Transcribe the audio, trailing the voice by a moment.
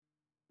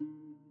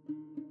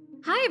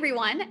Hi,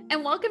 everyone,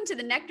 and welcome to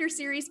the Nectar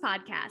Series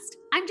podcast.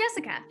 I'm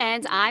Jessica.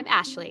 And I'm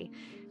Ashley.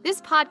 This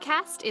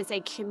podcast is a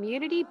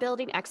community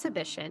building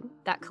exhibition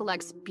that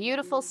collects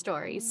beautiful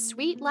stories,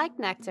 sweet like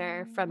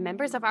nectar, from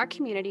members of our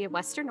community of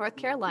Western North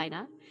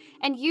Carolina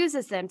and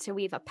uses them to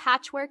weave a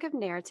patchwork of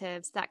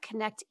narratives that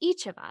connect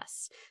each of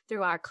us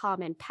through our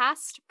common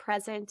past,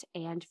 present,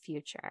 and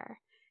future.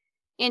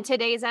 In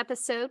today's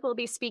episode, we'll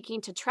be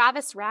speaking to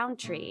Travis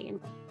Roundtree.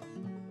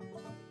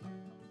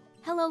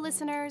 Hello,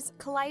 listeners.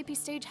 Calliope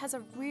Stage has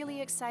a really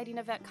exciting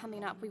event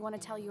coming up we want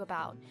to tell you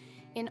about.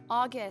 In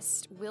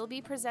August, we'll be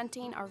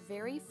presenting our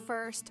very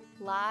first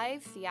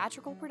live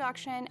theatrical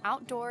production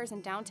outdoors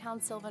in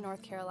downtown Sylva,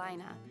 North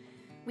Carolina.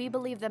 We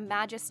believe the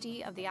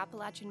majesty of the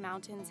Appalachian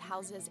Mountains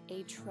houses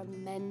a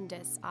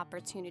tremendous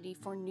opportunity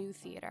for new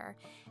theater,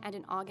 and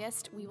in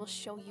August, we will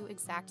show you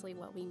exactly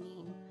what we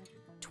mean.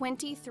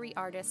 23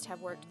 artists have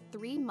worked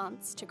 3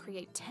 months to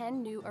create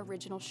 10 new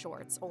original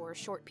shorts, or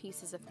short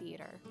pieces of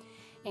theater.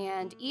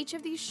 And each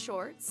of these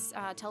shorts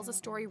tells a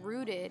story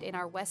rooted in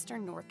our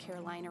Western North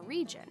Carolina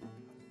region.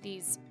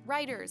 These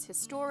writers,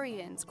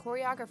 historians,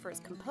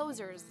 choreographers,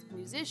 composers,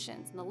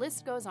 musicians, and the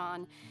list goes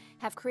on,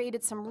 have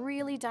created some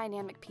really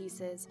dynamic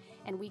pieces,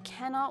 and we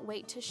cannot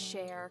wait to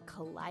share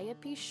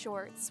Calliope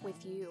shorts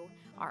with you,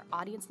 our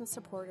audience and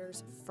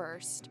supporters,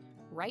 first,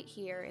 right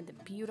here in the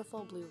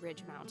beautiful Blue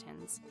Ridge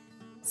Mountains.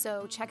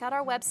 So check out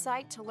our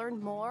website to learn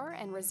more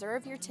and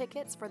reserve your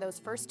tickets for those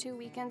first 2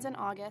 weekends in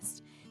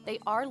August. They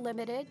are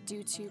limited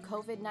due to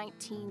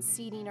COVID-19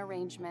 seating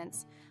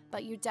arrangements,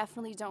 but you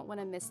definitely don't want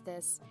to miss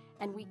this,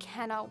 and we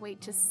cannot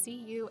wait to see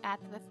you at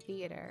the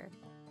theater.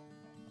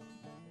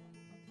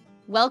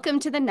 Welcome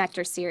to the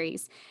Nectar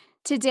Series.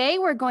 Today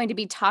we're going to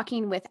be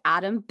talking with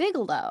Adam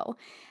Bigelow.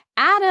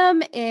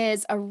 Adam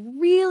is a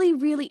really,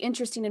 really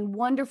interesting and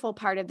wonderful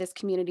part of this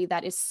community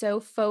that is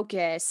so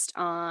focused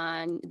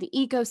on the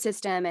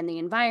ecosystem and the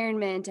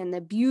environment and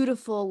the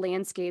beautiful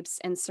landscapes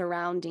and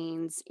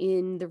surroundings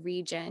in the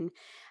region.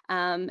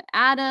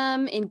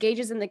 Adam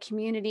engages in the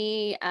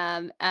community.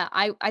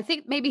 I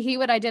think maybe he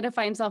would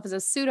identify himself as a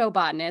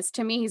pseudo-botanist.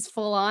 To me, he's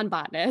full-on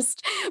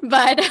botanist,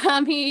 but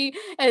he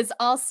is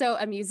also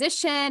a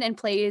musician and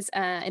plays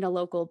in a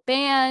local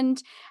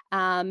band.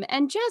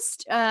 And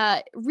just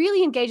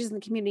really engages in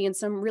the community in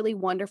some really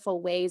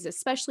wonderful ways,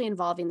 especially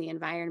involving the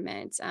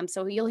environment.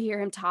 So you'll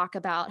hear him talk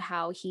about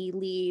how he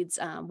leads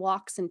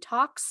walks and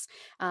talks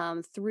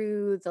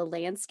through the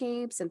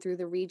landscapes and through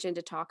the region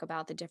to talk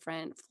about the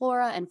different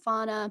flora and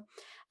fauna.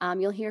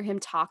 You'll hear him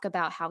talk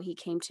about how he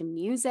came to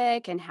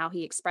music and how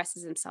he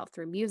expresses himself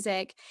through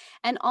music,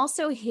 and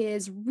also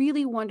his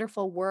really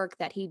wonderful work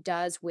that he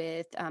does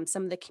with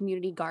some of the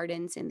community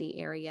gardens in the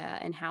area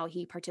and how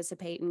he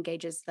participates,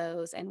 engages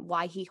those, and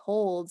why he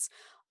holds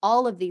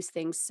all of these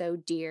things so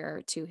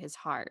dear to his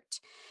heart.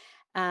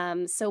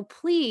 So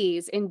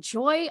please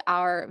enjoy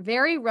our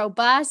very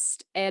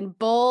robust and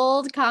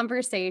bold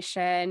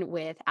conversation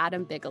with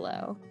Adam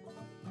Bigelow.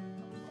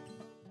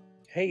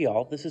 Hey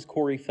y'all, this is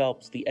Corey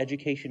Phelps, the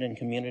Education and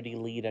Community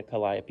Lead at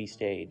Calliope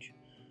Stage.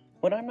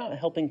 When I'm not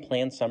helping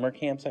plan summer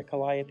camps at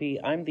Calliope,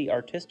 I'm the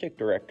Artistic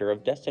Director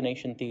of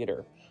Destination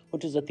Theater,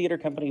 which is a theater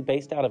company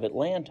based out of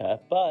Atlanta,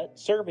 but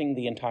serving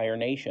the entire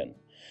nation.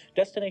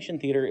 Destination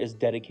Theater is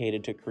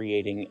dedicated to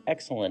creating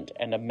excellent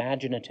and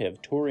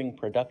imaginative touring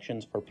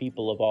productions for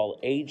people of all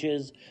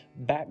ages,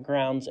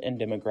 backgrounds, and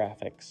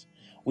demographics.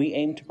 We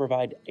aim to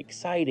provide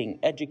exciting,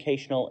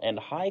 educational, and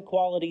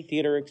high-quality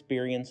theater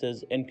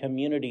experiences in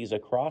communities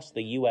across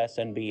the U.S.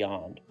 and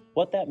beyond.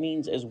 What that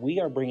means is we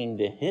are bringing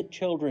the hit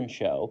children's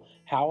show,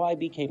 How I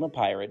Became a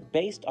Pirate,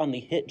 based on the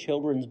hit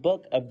children's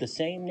book of the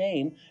same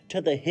name, to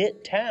the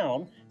hit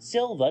town,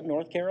 Sylva,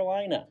 North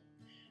Carolina.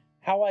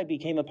 How I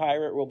Became a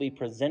Pirate will be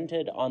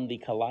presented on the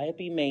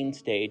Calliope main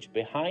stage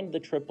behind the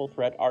Triple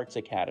Threat Arts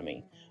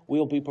Academy.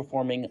 We'll be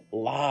performing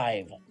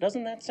live.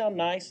 Doesn't that sound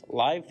nice?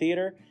 Live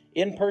theater?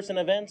 In-person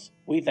events?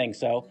 We think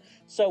so.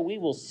 So we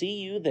will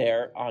see you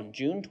there on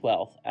June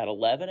 12th at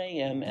 11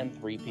 a.m. and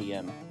 3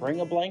 p.m.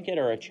 Bring a blanket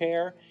or a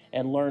chair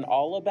and learn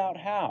all about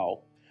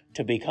how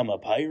to become a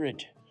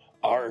pirate.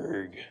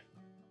 Arg!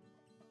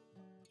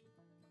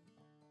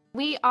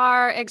 We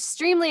are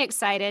extremely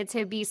excited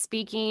to be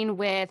speaking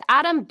with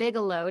Adam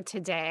Bigelow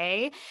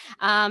today,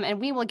 and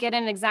we will get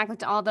in exactly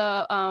to all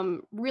the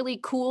really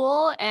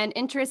cool and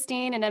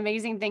interesting and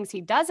amazing things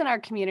he does in our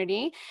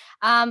community.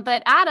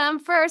 But Adam,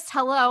 first,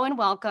 hello and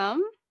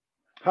welcome.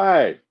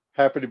 Hi,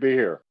 happy to be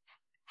here.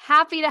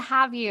 Happy to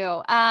have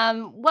you.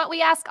 What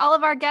we ask all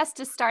of our guests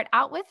to start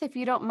out with, if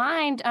you don't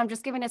mind,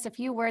 just giving us a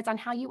few words on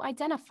how you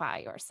identify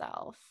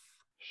yourself.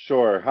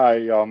 Sure. Hi,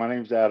 y'all. My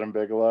name's Adam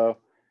Bigelow,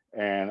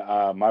 and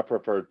my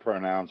preferred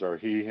pronouns are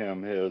he,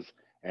 him, his,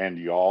 and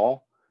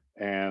y'all.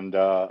 And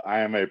I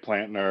am a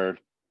plant nerd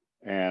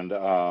and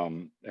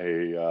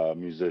a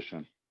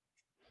musician.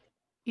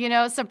 You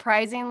know,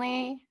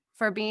 surprisingly,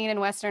 for being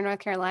in Western North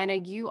Carolina,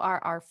 you are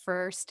our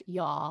first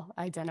y'all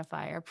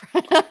identifier.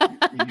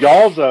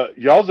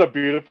 Y'all's a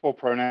beautiful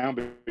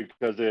pronoun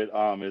because it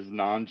is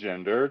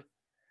non-gendered,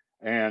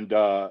 and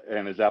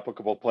is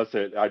applicable. Plus,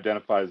 it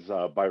identifies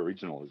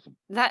bioregionalism.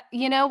 That,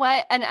 you know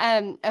what?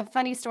 And a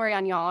funny story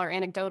on y'all, or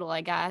anecdotal,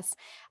 I guess.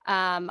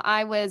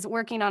 I was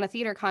working on a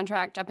theater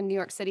contract up in New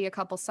York City a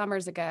couple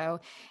summers ago,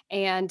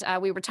 and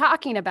we were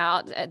talking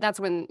about that's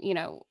when,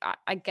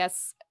 I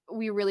guess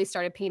we really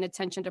started paying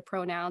attention to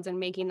pronouns and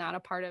making that a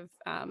part of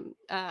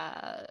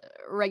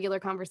regular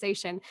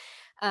conversation.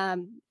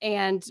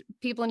 And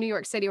people in New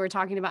York City were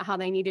talking about how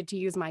they needed to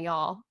use my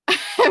y'all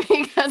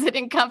because it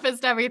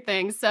encompassed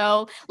everything.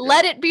 So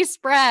let it be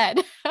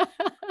spread.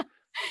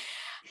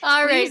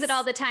 All We right. use it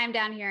all the time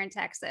down here in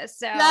Texas.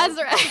 So That's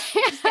right.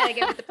 just gotta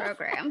get with the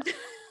program.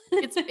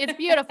 It's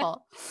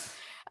beautiful.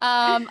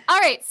 All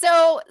right.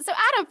 So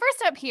Adam,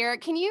 first up here,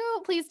 can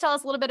you please tell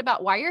us a little bit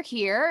about why you're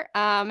here,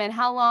 and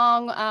how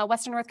long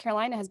Western North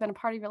Carolina has been a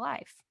part of your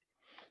life?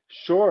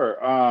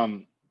 Sure.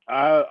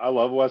 I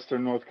love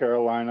Western North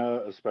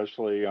Carolina,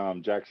 especially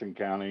Jackson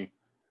County,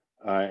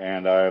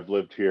 and I've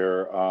lived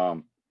here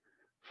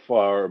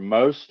for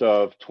most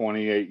of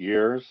 28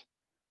 years.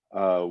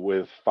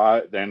 With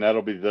five, and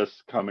that'll be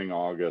this coming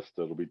August.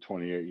 It'll be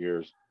 28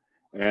 years,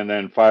 and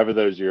then 5 of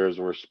those years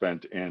were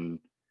spent in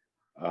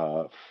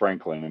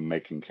Franklin and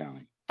Macon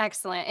County.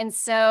 Excellent. And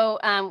so,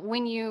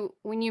 when you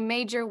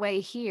made your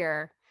way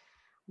here,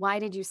 why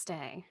did you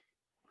stay?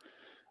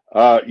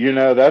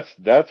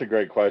 That's a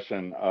great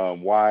question.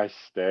 Why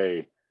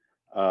stay?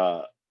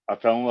 Uh, I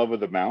fell in love with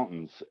the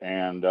mountains,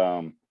 and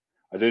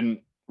I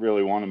didn't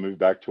really want to move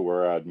back to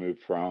where I'd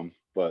moved from,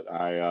 but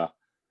I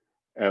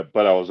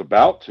was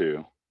about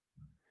to,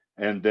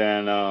 and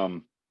then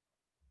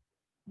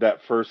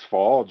that first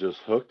fall just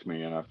hooked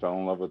me, and I fell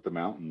in love with the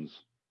mountains.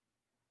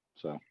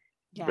 So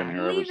been Yeah.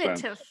 here ever Leave it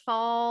since. to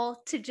fall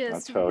to I'll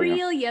just tell you.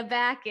 reel you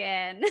back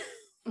in.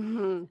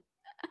 Mhm.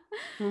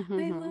 I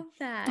Mhm. love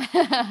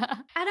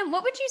that. Adam,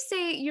 what would you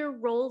say your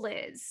role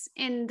is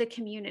in the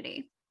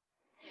community?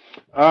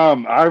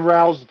 I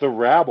roused the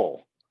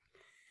rabble.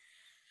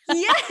 I'm a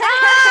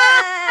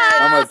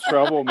Yes.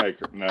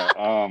 troublemaker.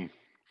 No,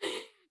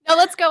 No,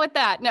 let's go with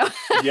that. No.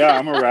 yeah,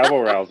 I'm a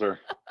rabble rouser.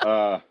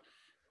 I'm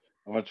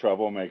a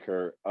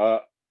troublemaker.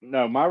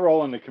 No, my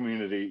role in the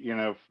community,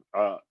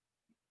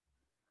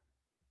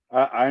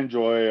 I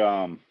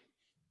enjoy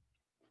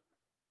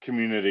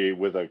community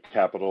with a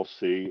capital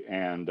C,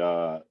 and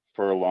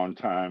for a long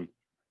time,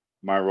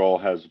 my role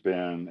has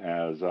been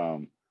as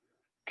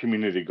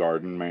community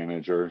garden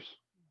managers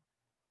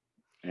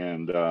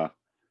and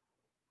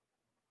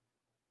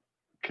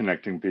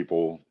connecting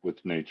people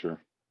with nature.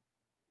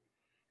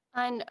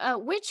 And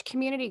which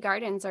community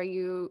gardens are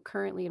you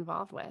currently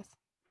involved with?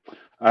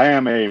 I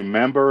am a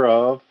member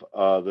of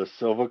the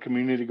Silva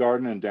Community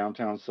Garden in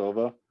downtown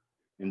Silva,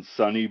 in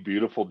sunny,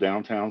 beautiful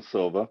downtown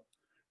Silva,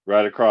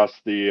 right across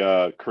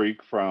the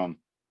creek from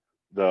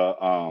the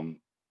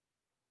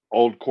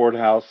old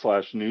courthouse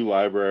slash new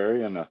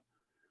library, and the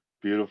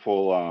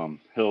beautiful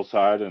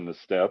hillside and the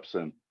steps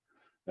and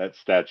that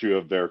statue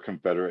of their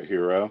Confederate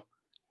hero.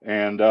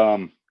 And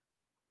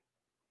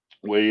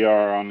we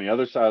are on the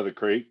other side of the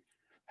creek,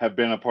 have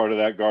been a part of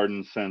that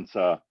garden since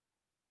the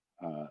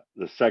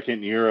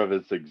second year of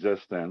its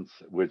existence,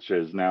 which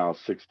is now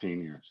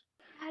 16 years.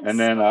 And That's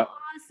then so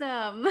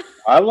awesome.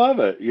 I love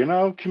it.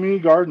 Community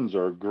gardens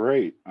are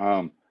great.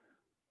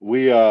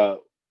 We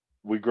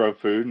we grow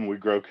food and we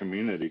grow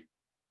community.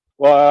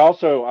 Well,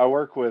 I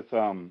work with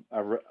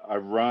I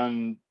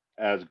run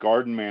as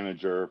garden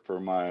manager for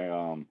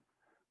my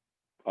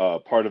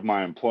part of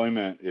my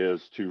employment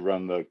is to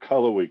run the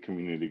Cullowhee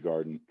Community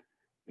Garden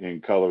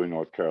in Cullowhee,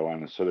 North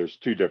Carolina. So there's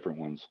two different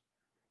ones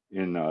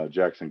in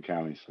Jackson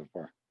County so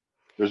far.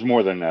 There's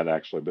more than that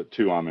actually, but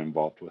two I'm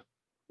involved with.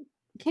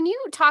 Can you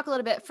talk a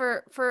little bit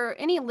for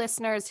any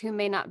listeners who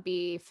may not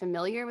be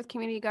familiar with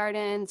community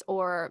gardens,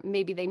 or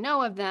maybe they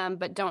know of them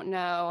but don't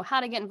know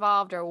how to get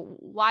involved or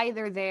why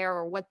they're there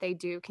or what they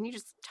do? Can you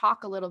just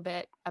talk a little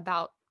bit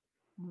about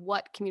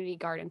what community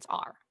gardens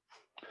are?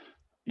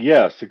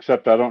 Yes,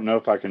 except I don't know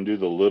if I can do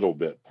the little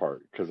bit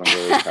part because I'm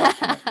very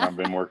passionate and I've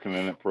been working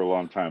in it for a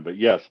long time. But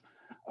yes,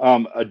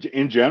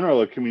 in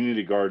general, a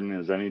community garden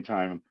is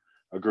anytime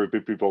a group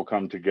of people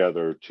come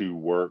together to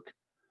work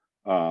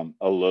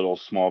a little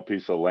small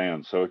piece of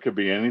land. So it could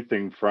be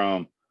anything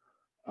from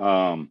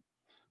um,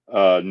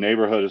 a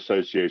neighborhood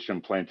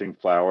association planting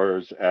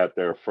flowers at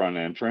their front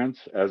entrance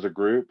as a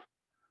group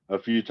a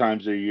few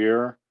times a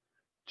year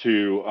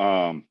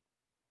to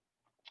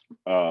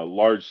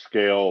large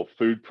scale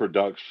food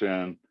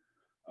production,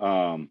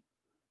 um,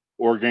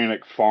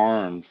 organic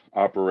farm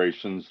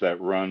operations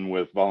that run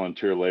with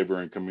volunteer labor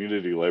and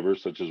community labor,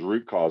 such as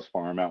Root Cause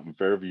Farm out in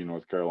Fairview,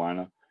 North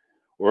Carolina.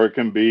 Or it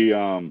can be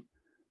a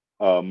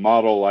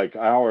model like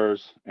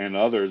ours and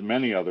others,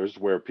 many others,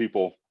 where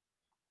people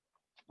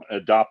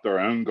adopt their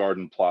own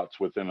garden plots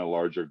within a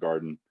larger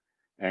garden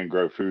and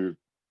grow food,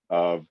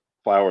 uh,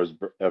 flowers,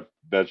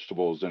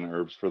 vegetables, and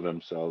herbs for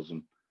themselves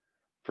and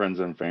friends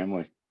and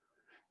family.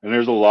 And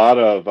there's a lot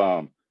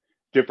of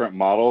different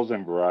models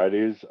and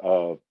varieties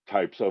of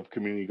types of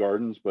community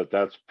gardens, but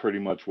that's pretty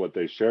much what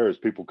they share is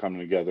people coming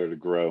together to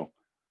grow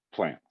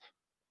plants.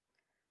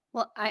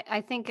 Well,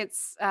 I think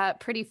it's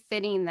pretty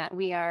fitting that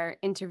we are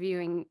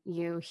interviewing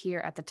you here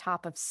at the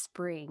top of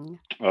spring.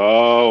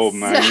 Oh So,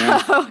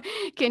 man.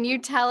 can you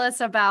tell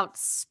us about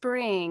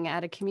spring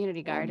at a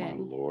community Oh my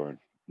garden, Lord.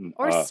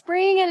 or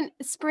spring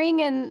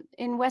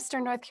in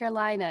Western North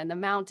Carolina and the I,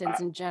 mountains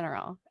in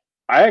general?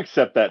 I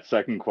accept that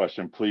second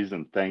question, please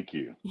and thank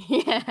you,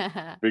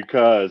 Yeah.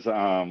 because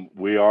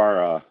we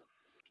are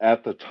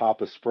at the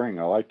top of spring.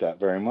 I like that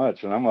very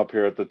much, and I'm up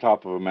here at the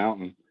top of a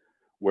mountain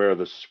where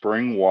the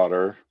spring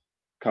water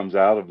comes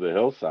out of the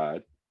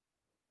hillside,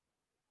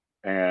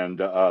 and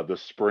the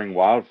spring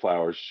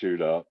wildflowers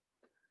shoot up.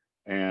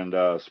 And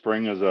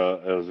spring is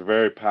a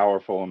very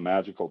powerful and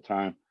magical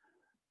time.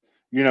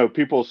 You know,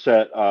 people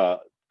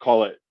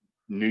call it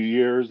New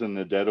Year's in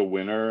the dead of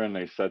winter, and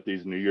they set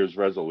these New Year's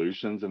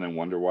resolutions and then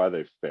wonder why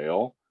they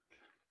fail.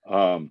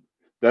 Um,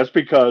 that's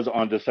because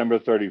on December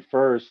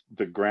 31st,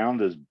 the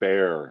ground is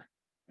bare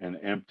and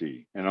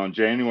empty. And on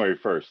January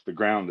 1st, the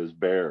ground is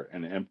bare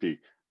and empty.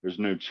 There's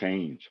no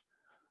change.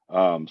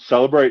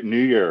 Celebrate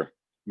New Year.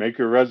 Make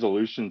your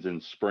resolutions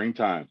in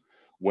springtime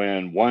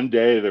when one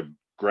day the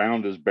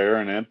ground is bare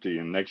and empty,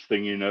 and next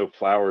thing you know,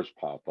 flowers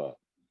pop up.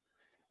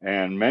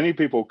 And many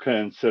people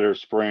consider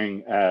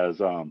spring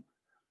as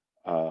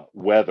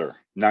weather,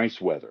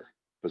 nice weather.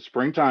 But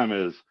springtime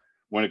is,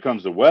 when it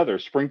comes to weather,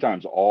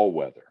 springtime's all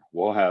weather.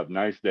 We'll have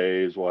nice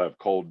days, we'll have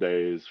cold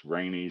days,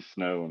 rainy,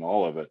 snow, and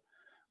all of it.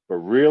 But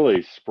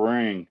really,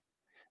 spring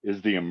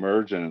is the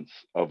emergence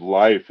of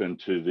life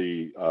into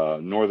the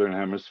northern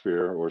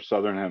hemisphere or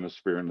southern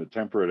hemisphere in the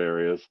temperate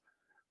areas,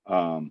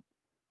 um,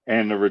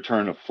 and the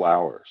return of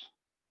flowers.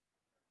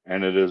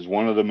 And it is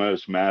one of the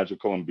most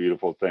magical and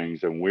beautiful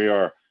things. And we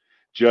are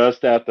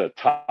just at the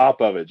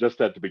top of it, just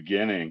at the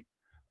beginning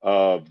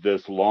of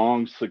this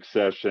long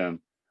succession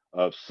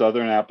of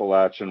Southern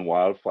Appalachian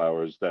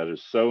wildflowers that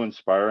is so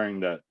inspiring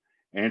that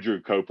Andrew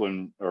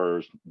Copeland,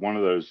 or one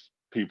of those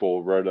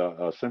people, wrote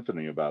a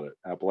symphony about it,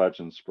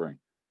 Appalachian Spring.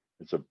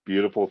 It's a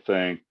beautiful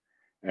thing.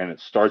 And it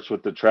starts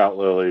with the trout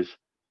lilies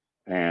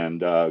and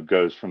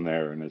goes from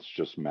there. And it's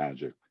just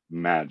magic,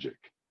 magic.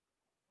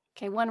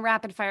 Okay, one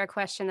rapid fire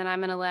question, then I'm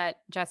going to let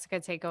Jessica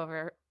take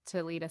over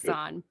to lead us Good.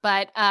 on.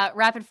 But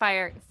rapid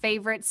fire,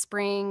 favorite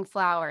spring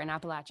flower in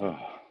Appalachia?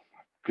 Oh,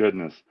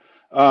 goodness.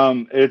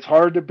 It's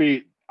hard to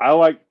beat. I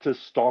like to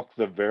stalk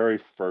the very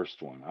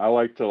first one. I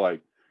like to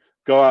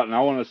go out and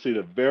I want to see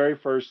the very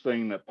first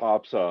thing that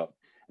pops up.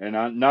 And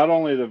not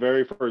only the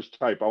very first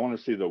type, I want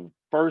to see the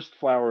first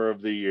flower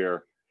of the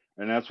year.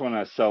 And that's when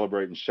I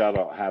celebrate and shout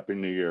out Happy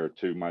New Year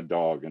to my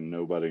dog and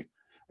nobody.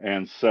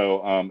 And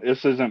so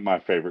this isn't my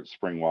favorite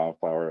spring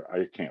wildflower.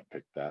 I can't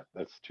pick that.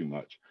 That's too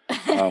much.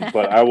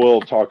 But I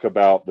will talk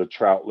about the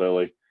trout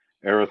lily,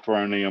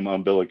 Erythronium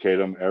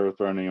umbilicatum,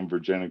 Erythronium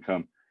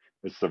virginicum.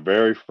 It's the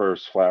very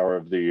first flower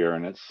of the year,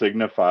 and it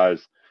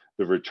signifies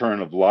the return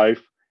of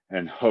life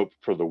and hope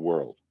for the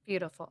world.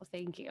 Beautiful.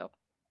 Thank you.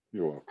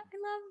 You're welcome.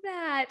 I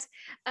love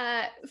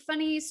that.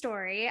 Funny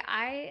story.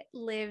 I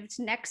lived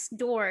next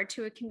door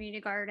to a community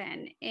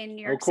garden in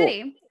New Oh, York cool.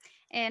 City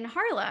in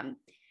Harlem.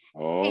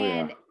 Oh, yeah.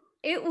 And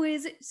it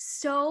was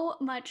so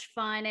much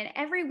fun. And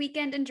every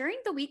weekend and during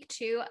the week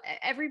too,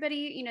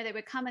 everybody, they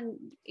would come and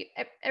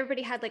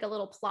everybody had like a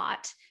little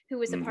plot who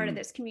was a part of Mm-hmm.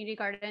 this community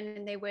garden,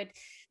 and they would,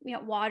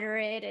 water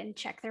it and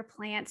check their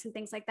plants and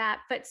things like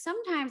that. But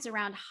sometimes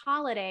around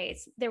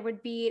holidays, there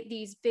would be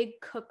these big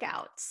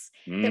cookouts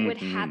that would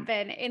Mm-hmm.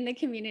 happen in the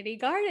community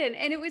garden.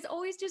 And it was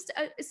always just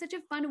such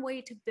a fun way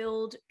to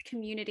build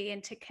community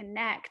and to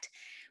connect.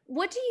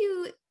 What do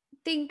you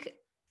think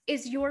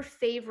is your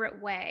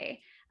favorite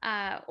way?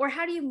 Or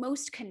how do you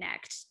most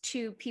connect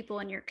to people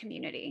in your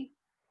community?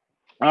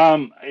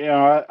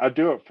 I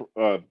do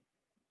it.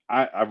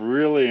 I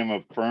really am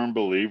a firm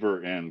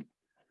believer in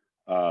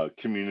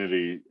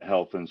community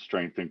health and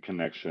strength and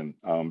connection,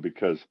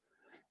 because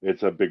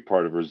it's a big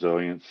part of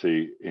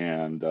resiliency.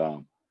 And uh,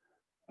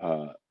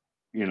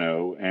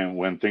 and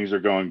when things are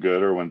going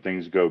good or when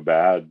things go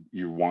bad,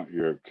 you want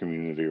your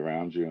community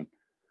around you. And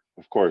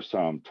of course,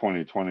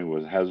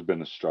 2020 has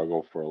been a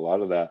struggle for a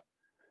lot of that.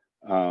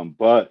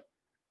 But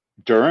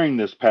during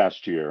this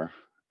past year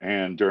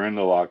and during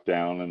the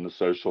lockdown and the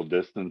social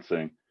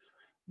distancing,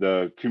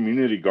 the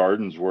community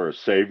gardens were a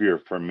savior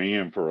for me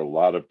and for a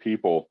lot of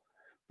people,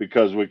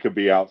 because we could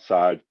be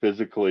outside,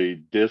 physically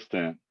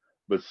distant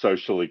but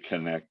socially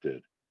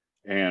connected.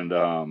 And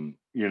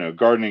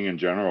gardening in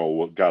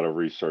general got a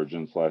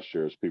resurgence last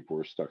year as people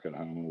were stuck at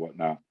home and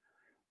whatnot.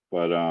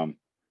 But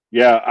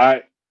yeah,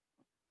 I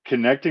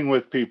connecting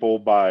with people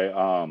by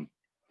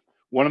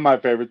one of my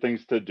favorite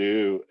things to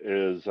do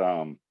is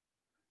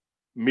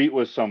meet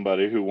with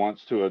somebody who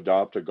wants to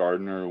adopt a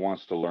gardener, who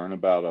wants to learn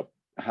about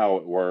how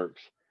it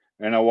works.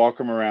 And I walk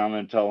them around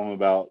and tell them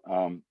about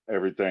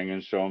everything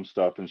and show them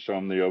stuff and show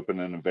them the open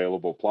and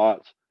available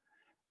plots.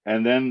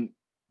 And then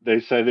they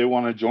say they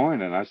want to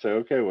join. And I say,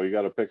 okay, well, you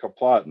got to pick a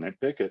plot. And they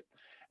pick it.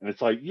 And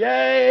it's like,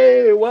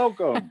 yay,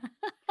 welcome.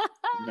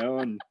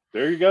 And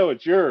there you go.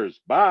 It's yours.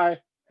 Bye.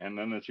 And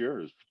then it's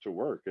yours to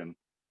work. And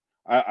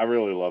I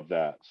really love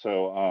that.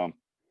 So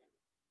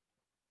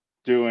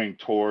doing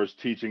tours,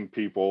 teaching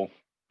people.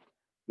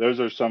 Those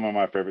are some of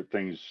my favorite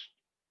things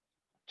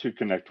to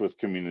connect with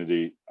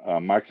community,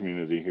 my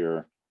community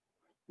here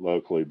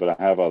locally. But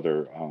I have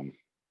other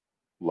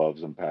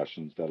loves and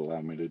passions that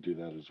allow me to do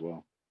that as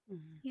well.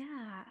 Mhm.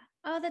 Yeah.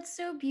 Oh, that's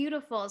so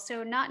beautiful.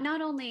 So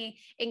not only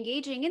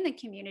engaging in the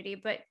community,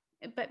 but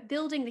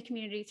building the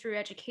community through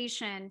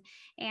education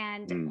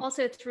and Mm,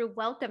 also through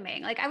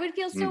welcoming. Like I would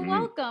feel so hmm.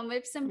 welcome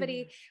if Mhm.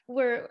 somebody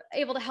were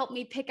able to help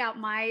me pick out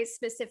my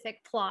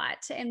specific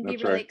plot and be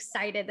That's really right.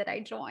 excited that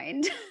I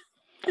joined.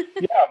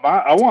 Yeah,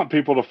 I want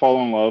people to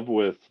fall in love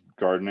with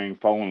gardening,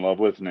 fall in love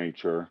with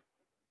nature,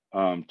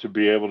 to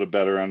be able to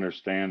better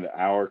understand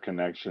our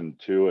connection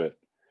to it,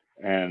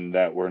 and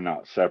that we're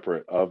not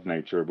separate of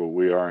nature, but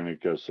we are an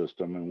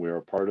ecosystem and we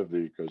are part of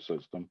the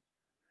ecosystem,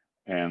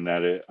 and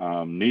that it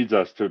needs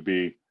us to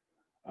be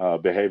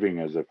behaving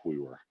as if we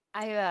were.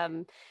 I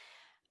um,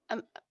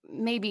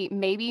 maybe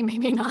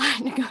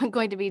not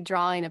going to be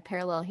drawing a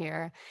parallel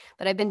here,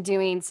 but I've been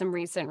doing some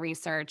recent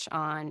research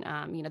on,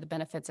 the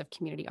benefits of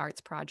community arts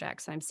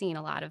projects. I'm seeing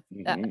a lot of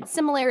Hmm.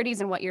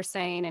 similarities in what you're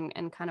saying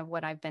and kind of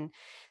what I've been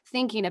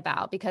thinking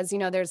about because,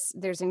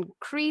 there's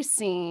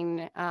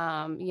increasing,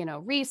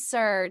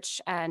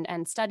 research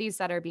and studies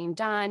that are being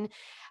done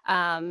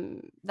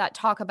that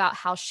talk about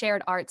how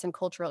shared arts and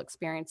cultural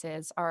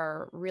experiences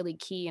are really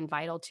key and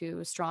vital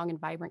to strong and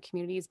vibrant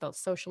communities, both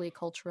socially,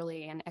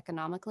 culturally, and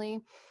economically.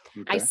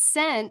 I Okay.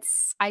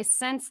 sense I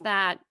sense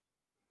that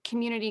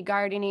community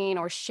gardening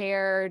or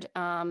shared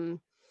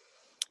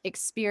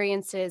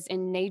experiences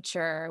in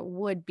nature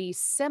would be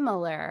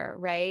similar,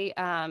 right?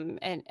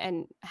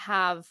 And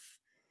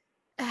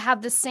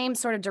have the same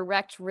sort of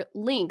direct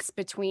links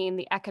between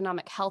the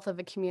economic health of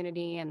a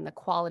community and the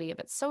quality of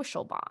its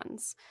social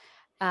bonds.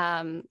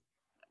 Um,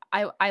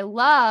 I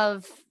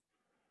love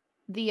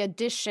the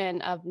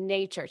addition of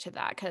nature to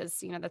that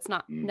because that's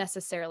not Mm.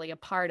 necessarily a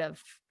part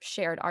of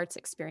shared arts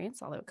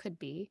experience, although it could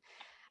be.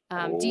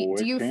 Oh, Do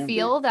it you can be.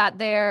 feel that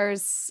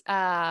there's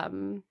a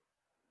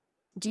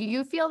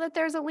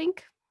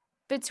link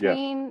Yes.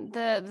 between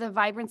the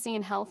vibrancy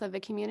and health of a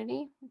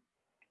community?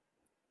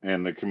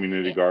 And the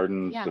community Yeah,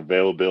 gardens yeah.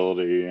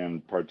 availability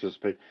and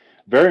participate,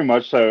 very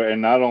much so.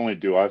 And not only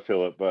do I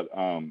feel it, but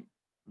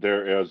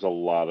there is a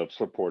lot of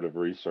supportive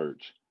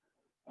research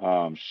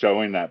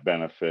showing that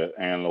benefit,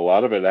 and a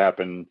lot of it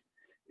happened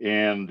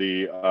in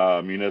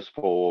the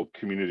municipal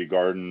community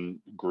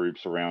garden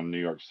groups around New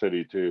York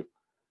City too.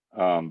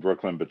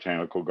 Brooklyn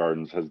Botanical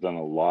Gardens has done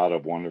a lot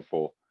of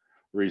wonderful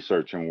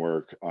research and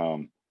work,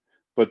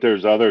 but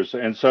there's others,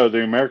 and so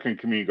the American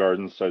Community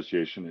Garden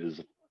Association is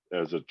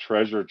as a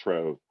treasure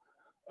trove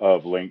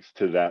of links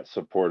to that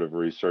supportive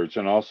research,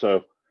 and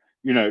also,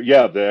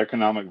 yeah, the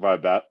economic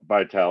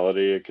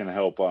vitality. It can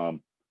help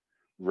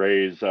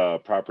raise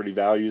property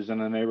values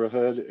in a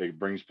neighborhood. It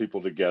brings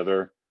people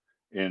together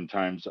in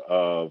times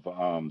of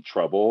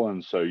trouble,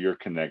 and so you're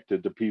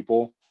connected to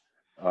people.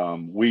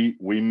 We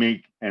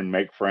meet and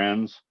make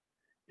friends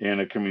in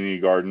a community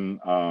garden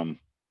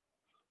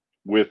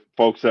with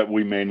folks that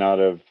we may not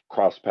have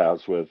crossed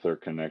paths with or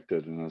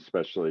connected, and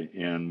especially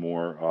in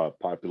more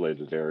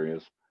populated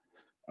areas.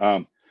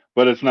 Um,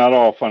 but it's not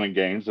all fun and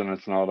games, and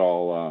it's not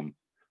all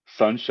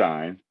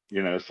sunshine.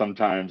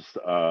 Sometimes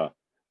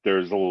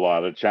there's a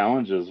lot of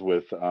challenges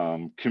with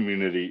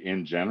community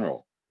in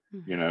general.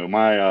 Mhm.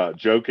 My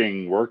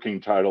joking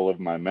working title of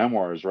my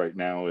memoirs right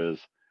now is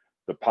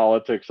 "The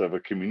Politics of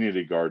a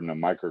Community Garden: A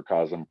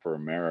Microcosm for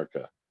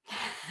America."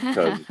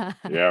 Because,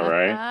 yeah,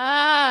 right,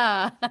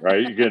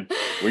 right.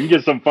 We can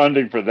get some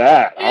funding for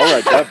that. I'll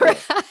write Yeah, that book.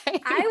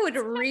 I right. would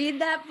read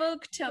that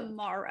book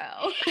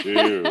tomorrow.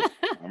 Shoot.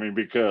 I mean,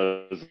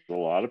 because a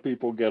lot of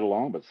people get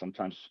along, but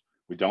sometimes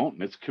we don't.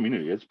 And it's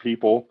community, it's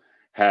people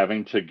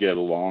having to get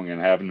along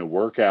and having to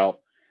work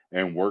out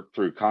and work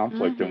through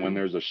conflict. And when Mhm.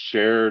 there's a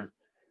shared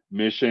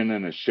mission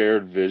and a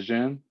shared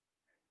vision,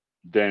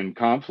 then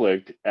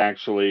conflict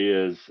actually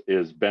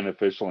is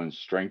beneficial and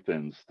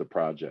strengthens the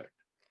project.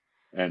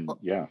 And Well,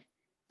 yeah,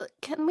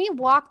 can we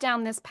walk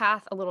down this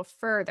path a little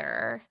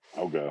further?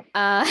 I'll go.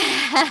 Uh,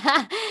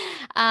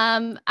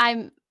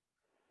 I'm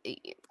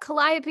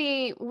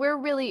Calliope. We're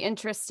really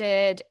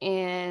interested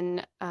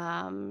in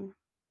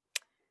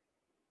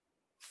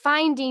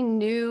finding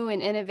new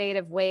and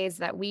innovative ways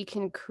that we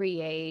can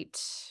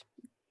create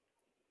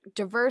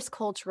diverse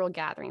cultural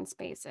gathering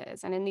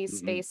spaces, and in these Hmm.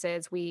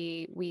 spaces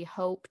we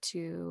hope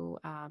to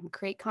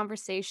create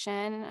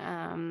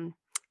conversation,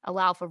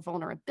 allow for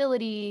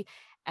vulnerability,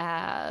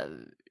 uh,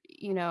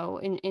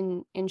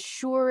 in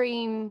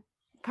ensuring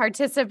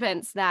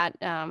participants that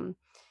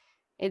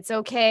it's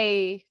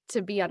okay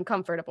to be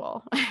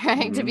uncomfortable,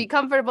 right? To Hmm. be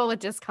comfortable with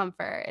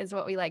discomfort is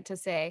what we like to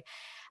say.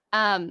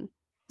 um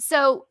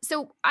so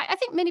I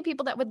think many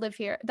people that live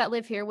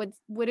here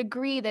would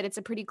agree that it's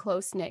a pretty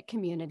close knit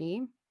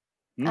community.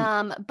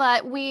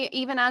 But we,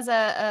 even as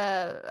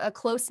a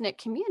close-knit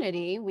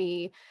community,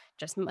 we,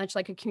 just much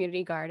like a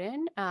community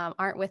garden,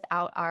 aren't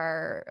without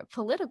our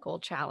political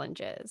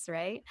challenges,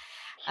 right?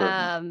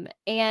 Certainly.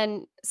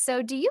 And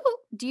so do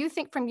you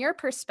think, from your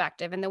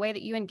perspective and the way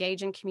that you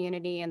engage in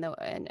community,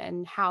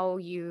 and how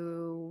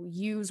you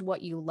use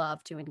what you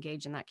love to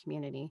engage in that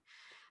community,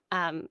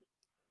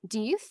 do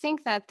you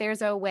think that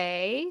there's a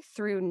way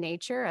through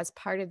nature, as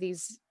part of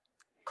these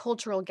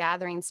cultural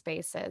gathering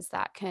spaces,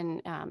 that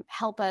can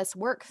help us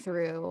work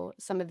through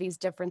some of these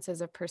differences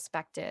of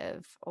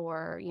perspective,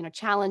 or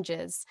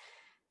challenges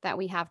that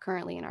we have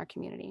currently in our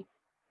community?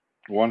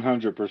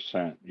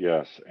 100%,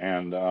 yes.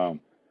 And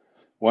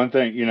one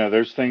thing,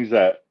 there's things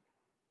that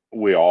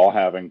we all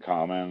have in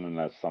common, and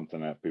that's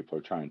something that people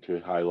are trying to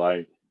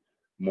highlight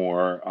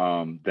more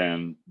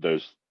than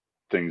those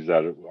things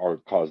that are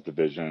cause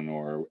division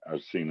or are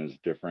seen as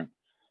different.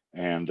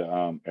 And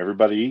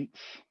everybody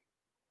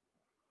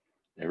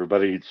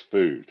eats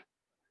food,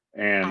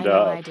 and I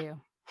know I do.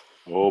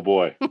 oh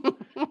boy,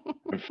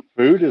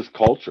 food is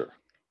culture.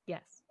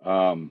 Yes.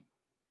 Um,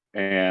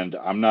 and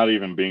I'm not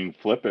even being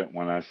flippant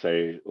when I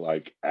say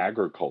like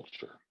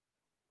agriculture,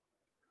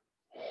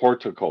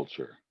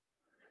 horticulture,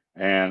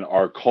 and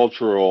our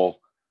cultural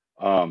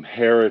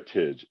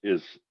heritage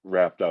is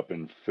wrapped up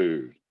in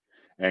food.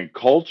 And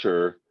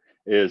culture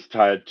is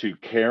tied to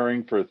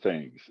caring for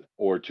things,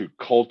 or to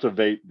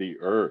cultivate the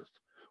earth,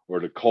 or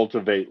to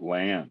cultivate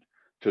land,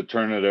 to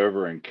turn it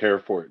over and care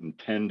for it and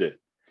tend it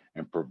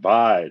and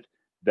provide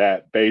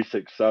that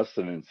basic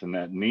sustenance and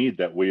that need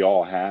that we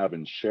all have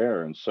and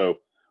share. And so,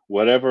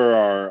 whatever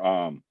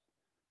our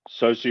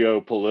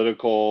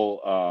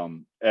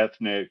socio-political,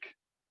 ethnic,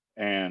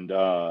 and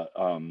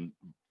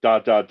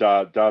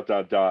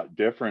dot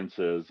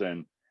differences,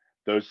 and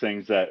those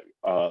things that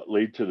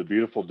lead to the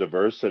beautiful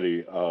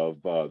diversity of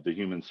the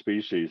human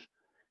species.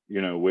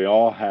 We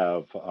all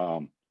have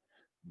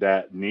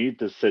that need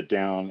to sit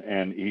down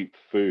and eat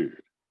food,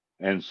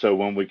 and so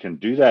when we can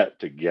do that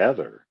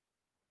together,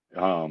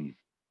 um,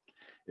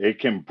 it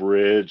can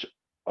bridge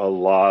a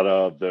lot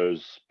of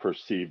those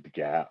perceived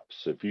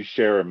gaps. If you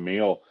share a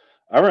meal,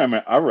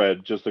 I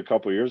read just a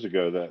couple years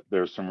ago that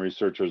there's some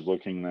researchers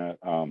looking at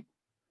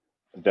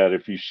that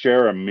if you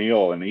share a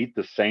meal and eat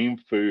the same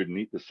food and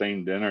eat the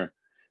same dinner,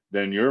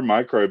 then your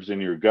microbes in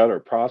your gut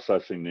are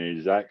processing the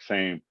exact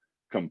same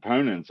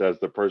components as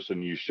the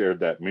person you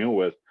shared that meal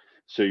with.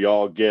 So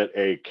y'all get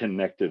a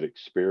connected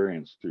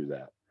experience through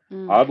that.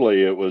 Mm.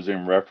 Oddly, it was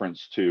in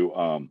reference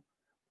to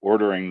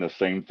ordering the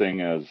same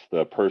thing as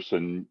the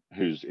person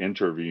who's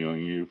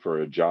interviewing you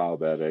for a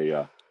job at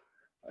a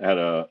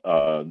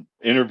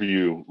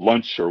interview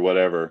lunch or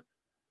whatever,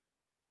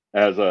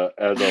 as a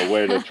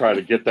way to try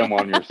to get them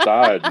on your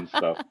side and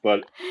stuff.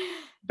 But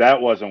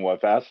that wasn't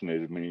what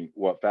fascinated me.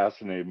 What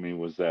fascinated me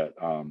was that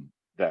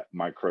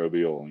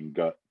microbial and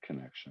gut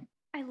connection.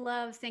 I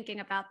love thinking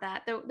about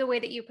that. The way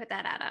that you put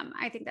that, Adam.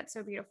 I think that's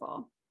so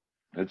beautiful.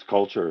 It's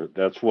culture.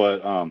 That's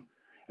what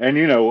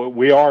and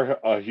we are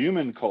a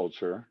human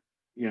culture,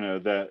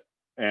 that,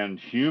 and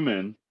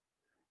human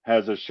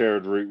has a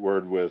shared root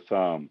word with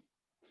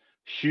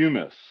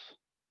humus,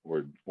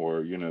 or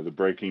the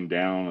breaking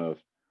down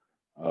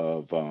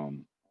of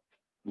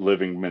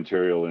living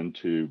material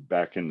into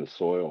back in the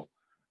soil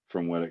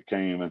from when it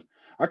came. And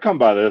I come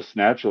by this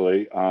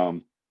naturally.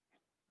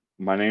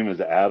 My name is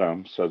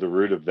Adam, so the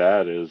root of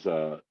that is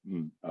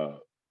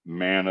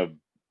man of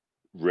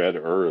red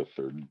earth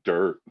or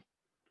dirt.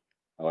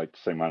 I like to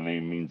say my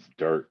name means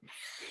dirt,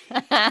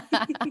 but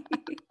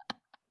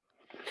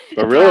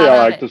really Proud I of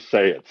like it. to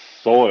say it's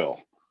soil,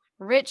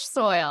 Rich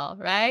soil,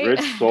 right?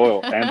 rich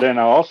soil. And then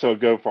I also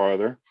go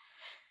farther,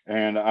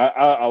 and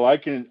I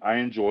like it. I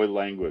enjoy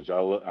language.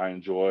 I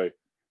enjoy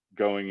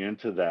going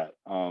into that.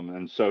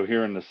 And so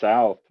here in the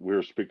South, we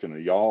were speaking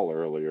of y'all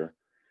earlier,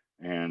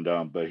 and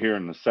but here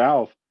in the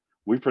South,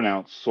 we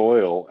pronounce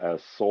soil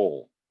as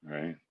soul,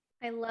 right?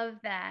 I love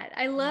that.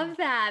 I love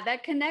that.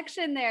 That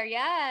connection there.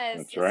 Yes.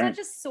 That's It's not right.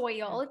 just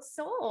soil, it's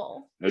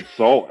soul. It's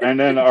soul. And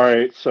then, all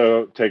right,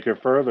 so take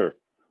it further.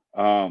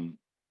 Um,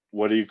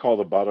 what do you call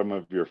the bottom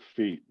of your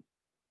feet?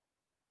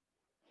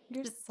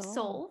 Your The soul.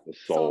 soul. The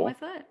Sole of my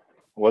soul. foot.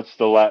 What's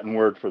the Latin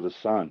word for the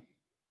sun?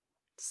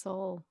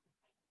 Soul.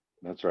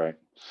 That's right.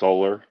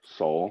 Solar,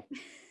 soul.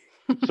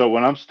 So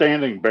when I'm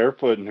standing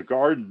barefoot in the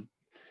garden,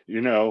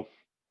 you know,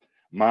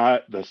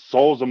 the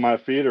soles of my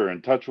feet are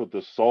in touch with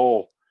the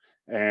soul,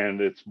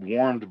 and it's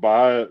warmed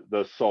by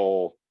the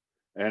soul,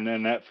 and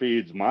then that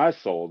feeds my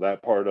soul,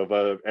 that part of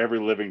every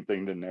living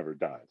thing that never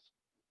dies.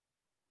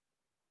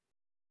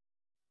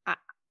 I,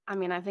 I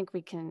mean, I think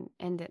we can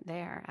end it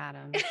there,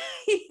 Adam.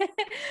 Yeah.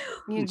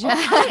 You Well,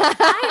 just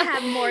I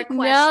have more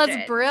No, it's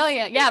questions.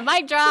 brilliant. Yeah,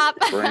 mic drop.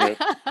 Bring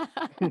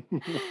it.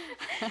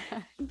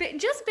 But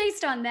just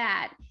based on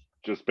that,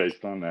 Just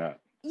based on that.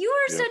 you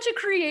are Yep. such a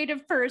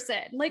creative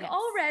person. Like, Yes.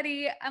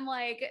 already I'm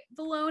like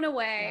blown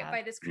away Yeah.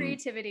 by this Mm.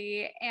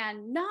 creativity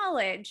and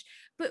knowledge.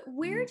 But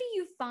where Mm. do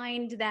you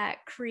find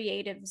that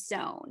creative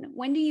zone?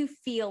 When do you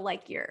feel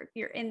like you're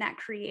in that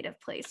creative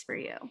place for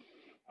you?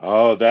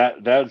 Oh,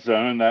 that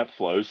zone, that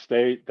flow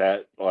state,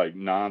 that like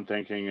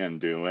non-thinking and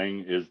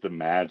doing is the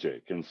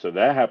magic. And so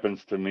that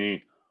happens to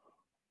me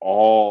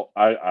all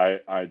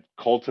I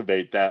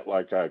cultivate that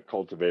like I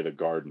cultivate a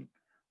garden.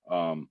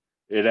 Um,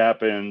 it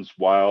happens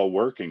while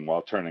working,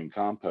 while turning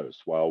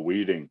compost, while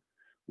weeding,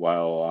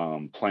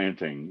 while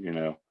planting.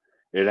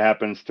 It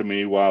happens to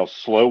me while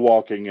slow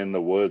walking in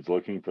the woods,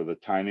 looking for the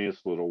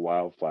tiniest little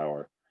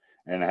wildflower,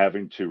 and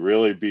having to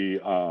really be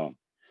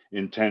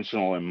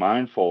intentional and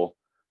mindful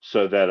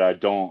so that I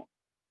don't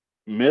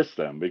miss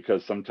them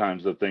because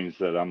sometimes the things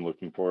that I'm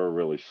looking for are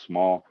really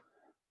small.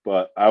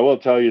 But I will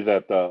tell you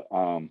that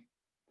the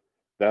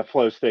that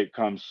flow state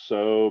comes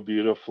so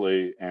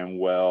beautifully and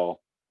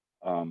well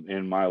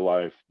in my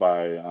life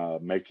by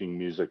making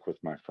music with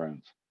my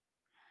friends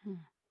Hmm.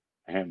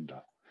 and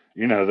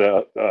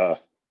the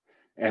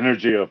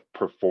energy of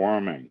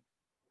performing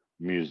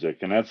music,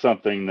 and that's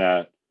something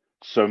that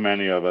so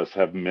many of us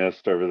have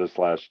missed over this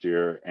last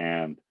year.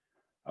 And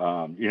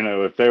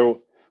if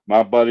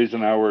my buddies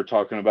and I were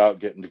talking about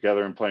getting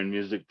together and playing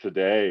music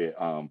today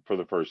for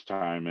the first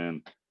time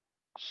in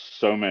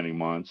so many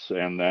months,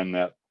 and then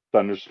that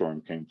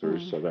thunderstorm came through,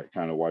 Mm. so that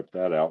kind of wiped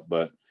that out.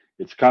 But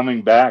it's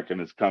coming back,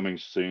 and it's coming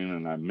soon,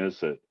 and I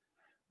miss it.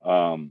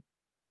 Um,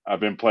 I've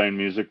been playing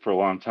music for a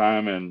long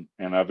time,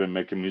 and I've been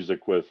making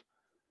music with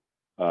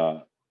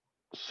uh,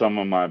 some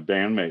of my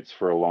bandmates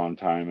for a long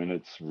time, and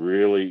it's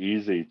really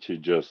easy to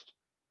just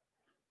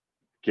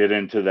get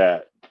into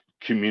that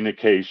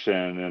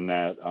communication and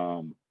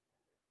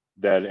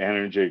that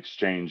energy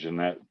exchange and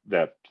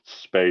that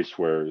space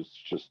where it's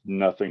just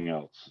nothing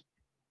else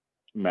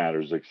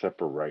matters except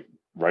for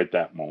right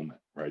that moment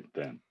right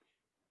then.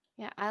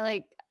 Yeah, I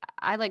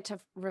like to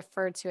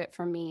refer to it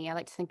for me. I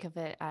like to think of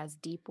it as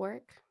deep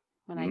work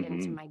when I get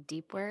into Hmm. my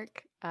deep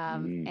work.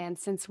 Mm. And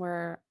since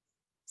we're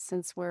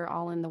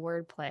all in the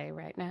wordplay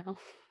right now,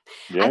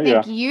 I Yeah, think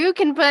yeah. you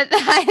can put.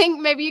 I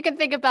think maybe you can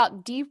think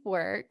about deep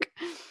work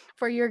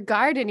for your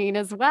gardening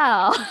as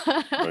well.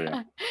 Oh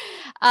yeah.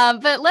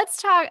 But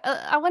let's talk.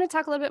 I want to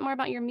talk a little bit more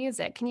about your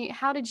music. Can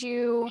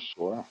you?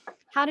 Sure.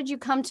 How did you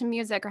come to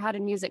music, or how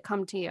did music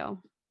come to you?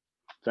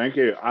 Thank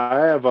you. I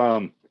have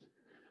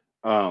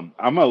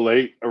I'm a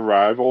late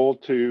arrival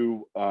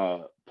to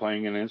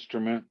playing an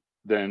instrument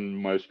than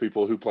most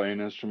people who play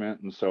an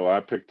instrument, and so I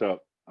picked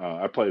up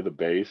I play the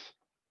bass,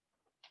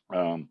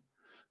 um,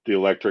 the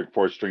electric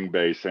four-string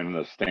bass and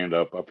the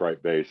stand-up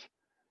upright bass.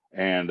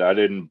 And I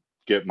didn't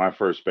get my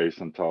first bass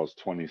until I was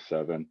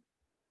 27.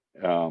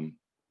 Um,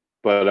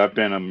 but I've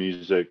been a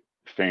music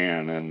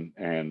fan,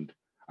 and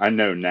I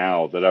know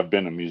now that I've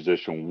been a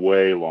musician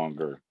way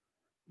longer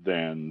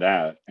than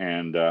that.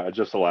 And I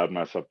just allowed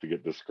myself to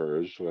get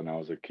discouraged when I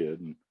was a kid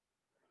and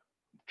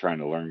trying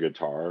to learn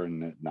guitar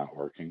and it not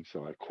working,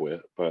 so I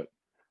quit. But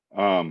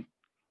um,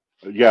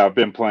 yeah, I've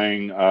been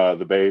playing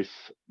the bass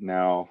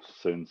now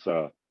since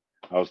I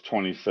was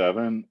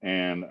 27,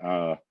 and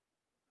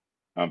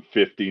I'm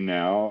 50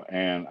 now,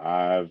 and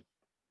I've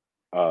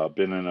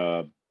been in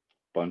a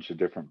bunch of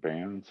different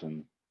bands,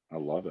 and I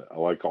love it. I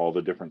like all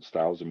the different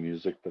styles of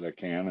music that I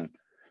can, and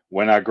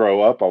when I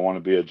grow up, I want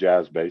to be a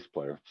jazz bass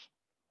player,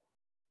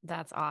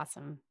 That's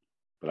awesome.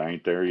 but I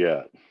ain't there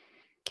yet.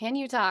 Can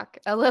you talk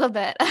a little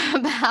bit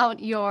about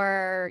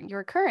your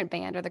current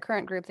band or the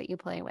current group that you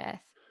play with?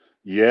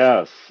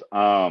 Yes,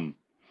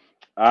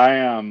 I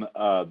am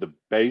the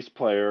bass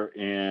player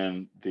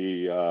in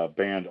the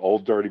band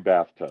Old Dirty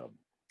Bathtub,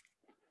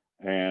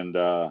 and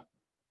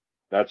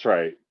that's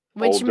right,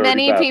 Which Old Dirty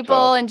many Bathtub.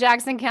 people in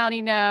Jackson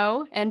County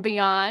know and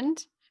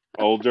beyond.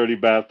 Old Dirty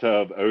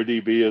Bathtub.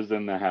 ODB is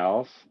in the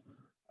house,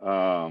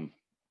 um,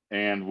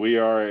 and we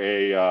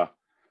are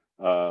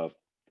uh,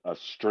 a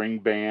string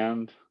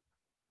band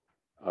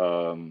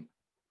um,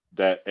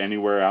 that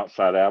anywhere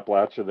outside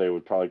Appalachia they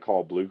would probably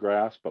call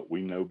bluegrass, but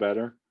we know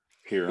better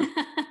here.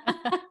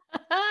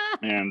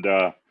 And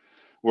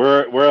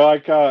we're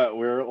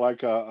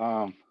like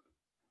a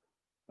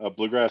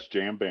bluegrass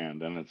jam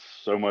band, and it's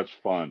so much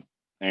fun.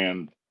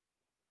 And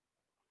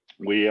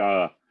we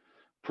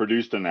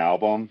produced an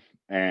album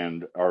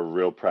and are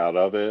real proud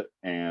of it,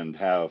 and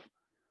have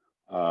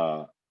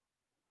uh,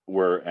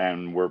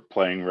 we're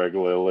playing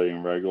regularly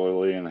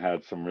and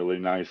had some really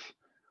nice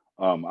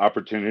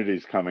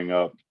opportunities coming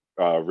up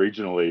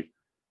regionally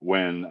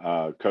when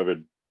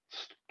COVID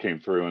came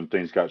through and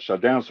things got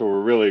shut down. So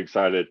we're really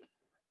excited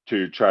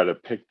to try to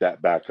pick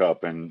that back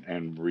up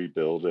and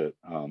rebuild it.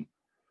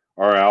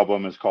 Our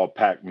album is called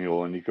Pack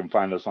Mule, and you can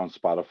find us on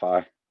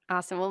Spotify.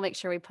 Awesome. We'll make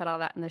sure we put all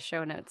that in the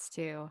show notes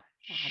too,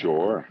 Adam.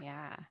 Sure.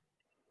 Yeah.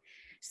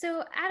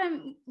 So,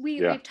 Adam,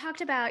 Yeah. we've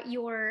talked about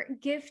your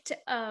gift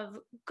of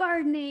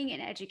gardening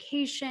and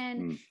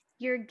education, Mm.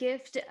 your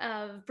gift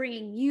of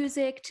bringing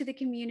music to the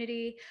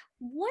community.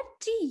 What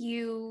do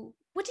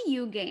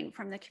you gain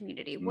from the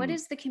community? What Mm.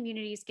 is the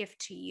community's gift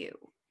to you?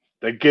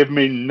 They give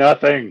me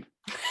nothing.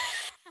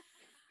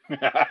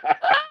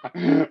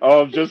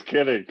 Oh, I'm just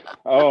kidding.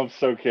 Oh, I'm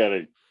so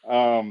kidding.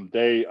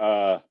 They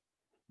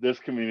this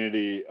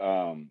community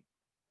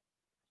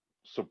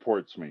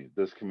supports me.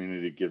 This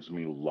community gives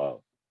me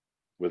love,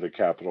 with a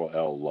capital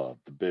L, love,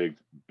 the big,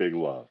 big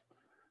love.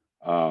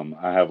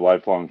 I have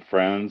lifelong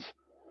friends,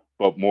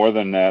 but more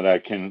than that,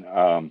 I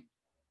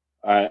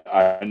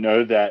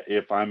know that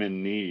if I'm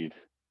in need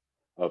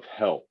of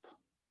help,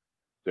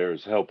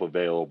 there's help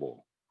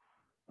available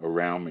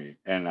around me.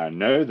 And I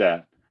know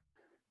that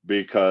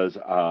because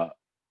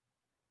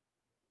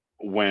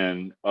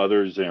when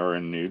others are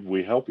in need,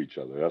 we help each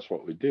other. That's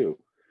what we do.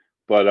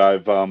 But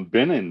I've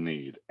been in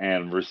need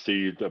and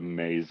received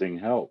amazing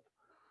help.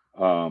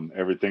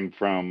 Everything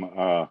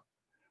from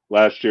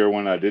last year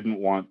when I didn't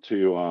want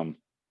to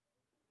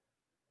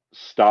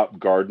stop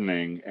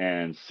gardening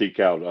and seek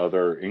out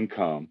other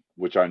income,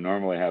 which I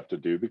normally have to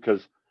do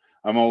because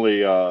I'm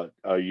only a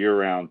year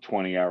round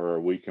 20-hour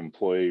a week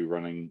employee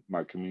running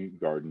my community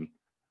garden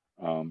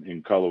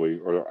in Cullowhee,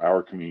 or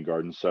our community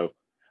garden. So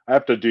I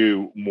have to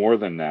do more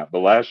than that. But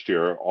last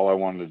year, all I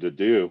wanted to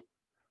do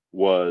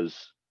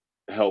was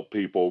help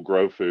people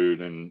grow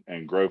food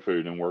and grow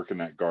food and work in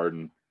that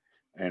garden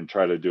and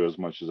try to do as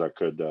much as I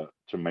could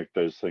to make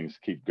those things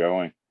keep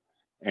going.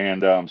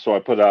 And so I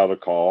put out a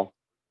call,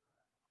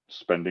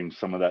 spending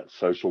some of that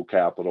social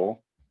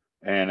capital,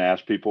 and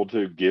asked people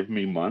to give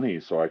me money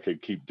so I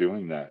could keep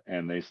doing that.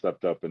 And they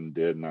stepped up and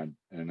did, and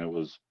it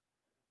was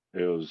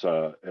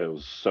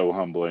so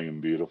humbling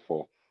and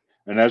beautiful.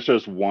 And that's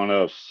just one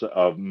of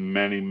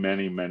many,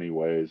 many, many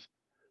ways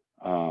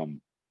um,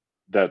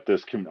 that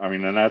this can. I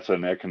mean, and that's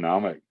an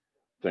economic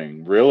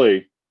thing,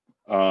 really.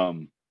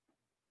 Um,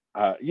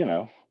 you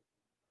know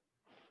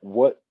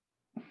what?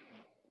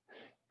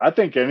 I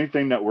think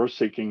anything that we're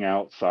seeking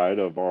outside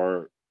of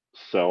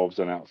ourselves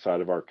and outside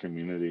of our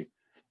community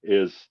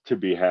is to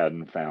be had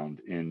and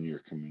found in your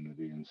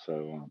community. And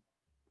so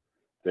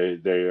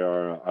they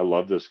are. I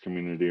love this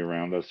community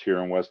around us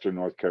here in Western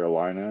North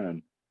Carolina,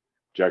 and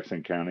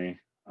Jackson County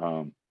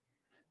um,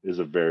 is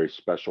a very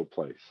special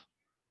place.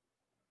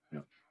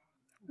 Yeah.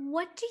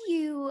 What do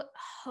you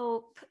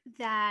hope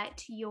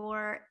that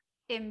your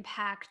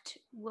impact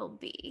will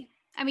be?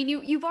 I mean,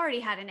 you've already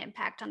had an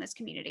impact on this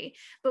community,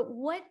 but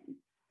what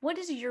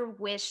is your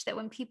wish that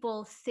when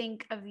people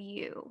think of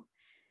you,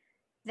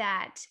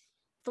 that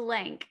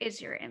blank is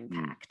your Mm.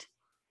 impact?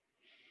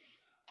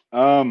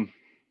 Um,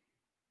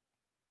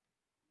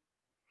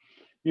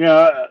 you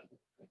know,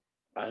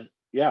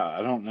 yeah,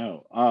 I don't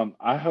know.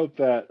 I hope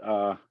that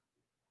I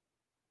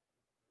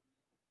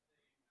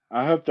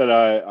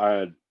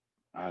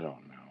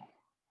don't know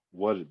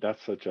what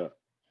that's such a,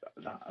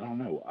 I don't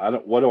know. I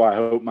don't, what do I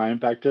hope my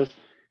impact is?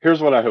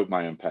 Here's what I hope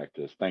my impact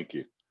is. Thank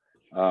you.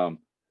 Um,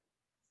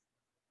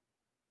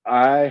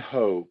 I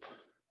hope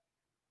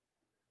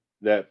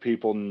that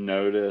people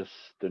notice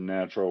the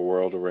natural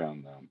world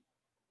around them.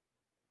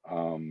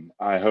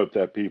 I hope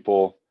that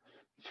people,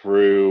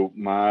 through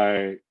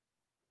my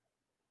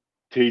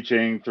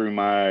teaching, through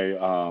my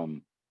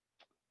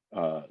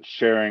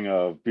sharing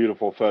of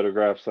beautiful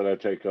photographs that I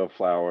take of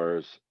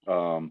flowers,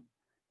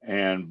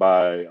 and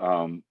by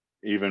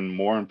even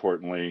more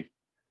importantly,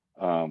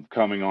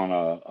 coming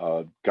on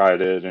a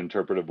guided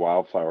interpretive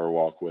wildflower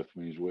walk with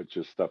me, which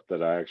is stuff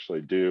that I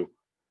actually do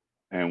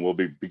and will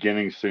be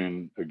beginning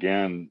soon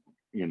again,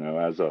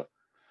 as a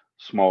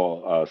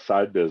small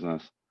side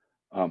business.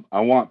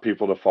 I want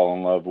people to fall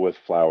in love with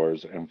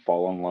flowers and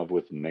fall in love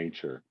with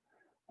nature.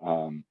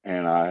 And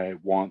I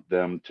want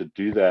them to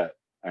do that.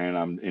 And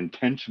I'm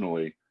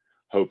intentionally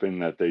hoping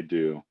that they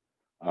do.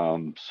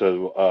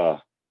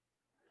 So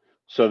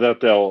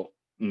that they'll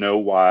know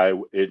why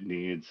it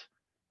needs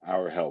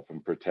our help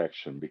and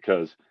protection.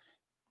 Because,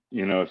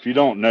 if you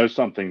don't know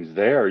something's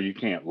there, you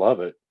can't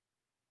love it.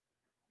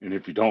 And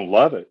if you don't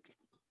love it,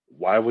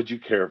 why would you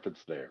care if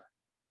it's there?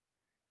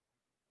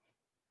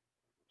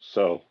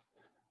 So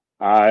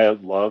I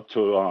love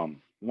to,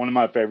 one of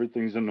my favorite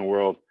things in the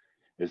world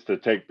is to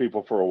take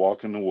people for a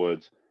walk in the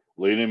woods,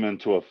 lead them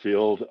into a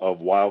field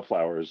of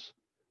wildflowers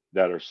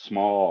that are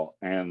small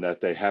and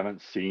that they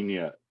haven't seen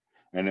yet,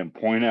 and then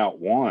point out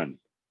one,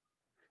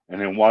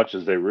 and then watch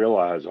as they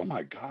realize, oh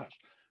my gosh,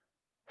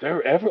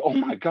 oh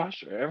my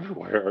gosh, they're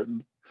everywhere.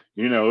 And,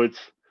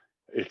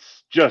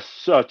 it's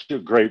just such a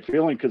great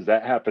feeling because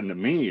that happened to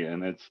me,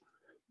 and it's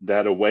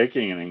that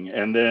awakening.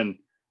 And then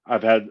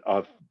I've had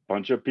a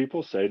bunch of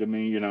people say to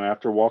me,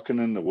 after walking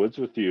in the woods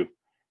with you,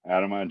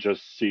 Adam, I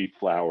just see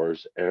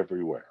flowers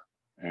everywhere.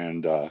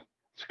 And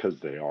it's because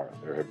they're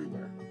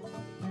everywhere.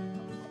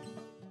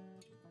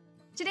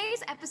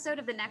 Today's episode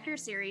of the Nectar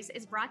Series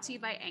is brought to you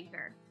by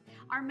Anchor.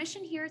 Our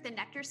mission here at the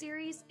Nectar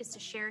Series is to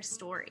share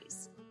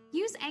stories.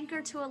 Use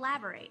Anchor to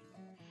elaborate.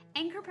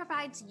 Anchor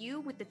provides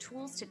you with the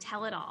tools to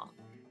tell it all.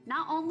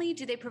 Not only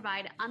do they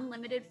provide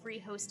unlimited free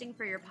hosting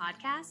for your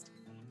podcast,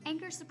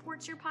 Anchor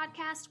supports your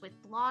podcast with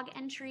blog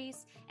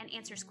entries and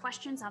answers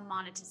questions on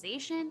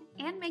monetization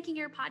and making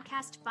your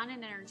podcast fun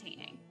and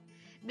entertaining.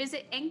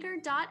 Visit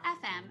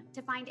anchor.fm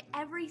to find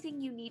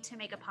everything you need to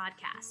make a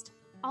podcast,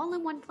 all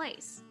in one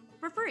place,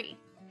 for free.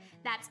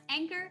 That's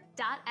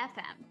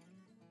anchor.fm.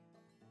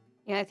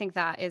 Yeah, I think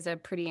that is a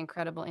pretty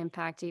incredible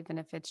impact, even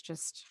if it's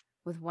just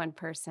with one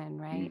person,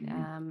 right?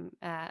 Hmm.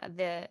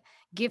 The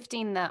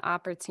gifting the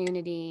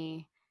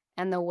opportunity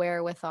and the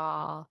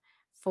wherewithal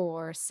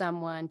for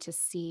someone to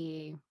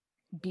see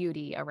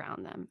beauty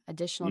around them,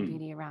 additional Mm,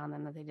 beauty around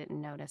them that they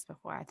didn't notice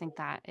before. I think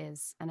that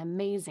is an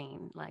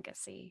amazing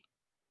legacy.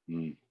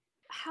 mm,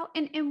 How,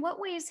 and in what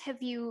ways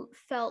have you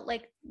felt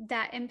like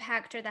that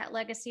impact or that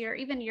legacy or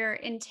even your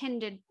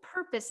intended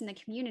purpose in the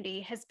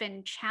community has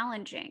been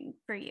challenging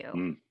for you?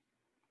 mm.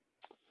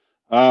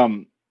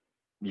 Um,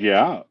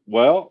 yeah,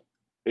 well,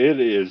 it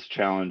is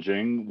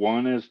challenging.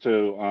 One is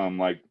to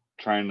like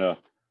trying to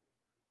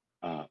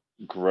uh,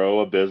 grow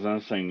a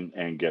business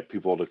and get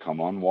people to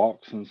come on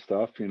walks and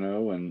stuff,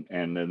 and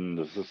then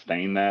to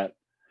sustain that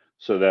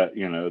so that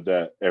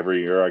that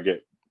every year I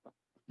get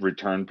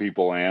return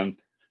people and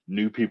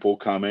new people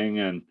coming,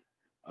 and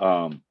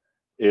um,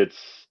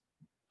 it's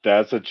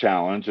that's a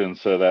challenge, and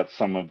so that's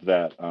some of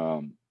that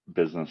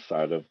business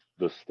side of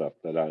the stuff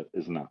that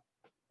is not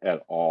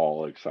at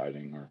all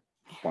exciting or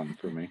fun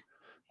for me.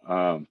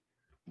 Um,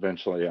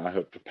 Eventually, I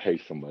hope to pay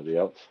somebody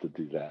else to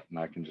do that, and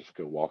I can just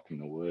go walk in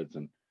the woods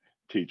and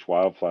teach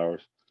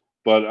wildflowers.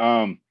 But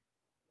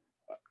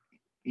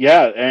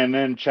yeah, and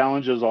then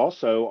challenges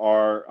also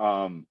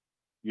are,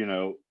 you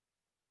know,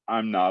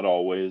 I'm not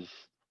always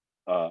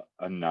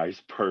a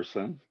nice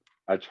person.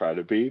 I try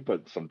to be,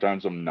 but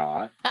sometimes I'm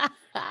not.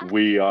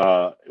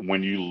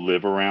 When you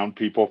live around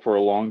people for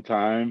a long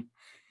time,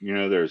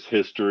 there's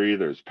history,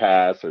 there's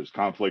past, there's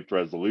conflict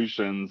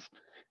resolutions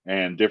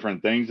and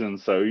different things. And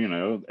so,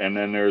 and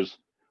then there's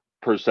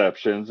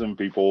perceptions and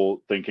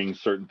people thinking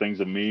certain things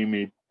of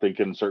me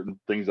thinking certain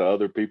things of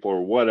other people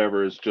or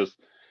whatever.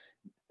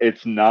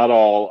 It's not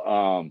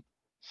all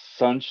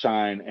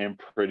sunshine and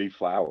pretty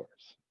flowers.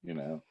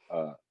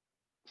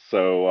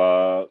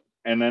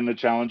 And then the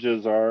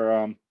challenges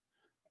are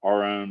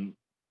our own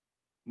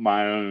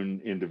my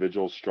own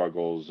individual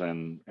struggles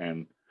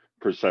and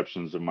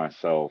perceptions of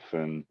myself,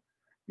 and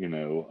you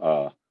know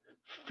uh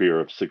fear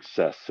of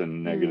success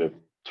and negative Mm.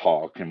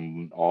 talk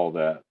and all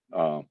that,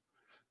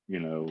 you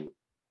know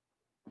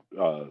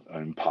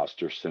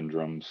imposter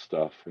syndrome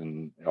stuff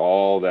and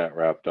all that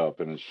wrapped up.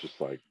 And it's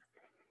just like,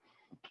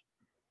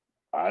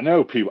 I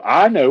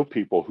know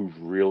people who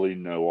really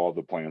know all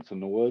the plants in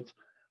the woods.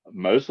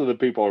 Most of the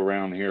people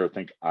around here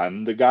think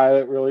I'm the guy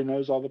that really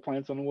knows all the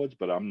plants in the woods,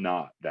 but I'm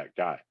not that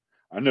guy.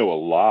 I know a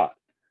lot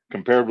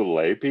compared with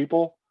lay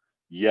people.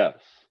 Yes,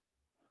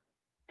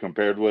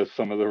 compared with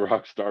some of the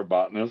rock star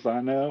botanists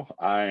I know,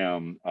 I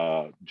am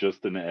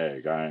just an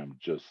egg.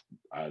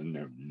 I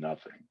know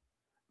nothing,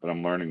 but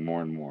I'm learning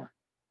more and more.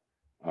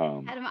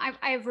 Um, Adam,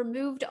 I've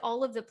removed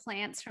all of the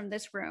plants from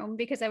this room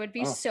because I would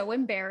be oh, so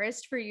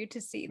embarrassed for you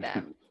to see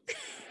them.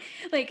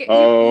 Like you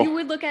oh,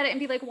 would look at it and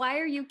be like, why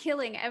are you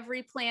killing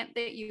every plant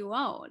that you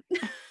own?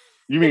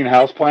 you mean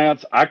house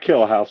plants? I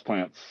kill house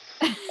plants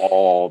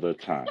all the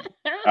time.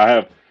 I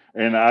have,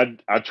 and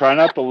I try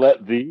not to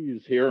let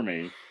these hear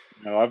me.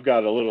 I've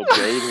got a little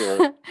jade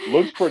here.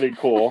 Looks pretty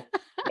cool,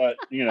 but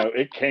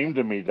it came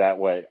to me that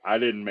way. I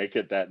didn't make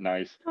it that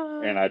nice,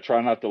 and I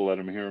try not to let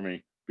them hear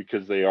me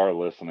because they are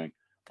listening.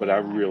 But They I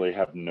are. really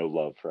have no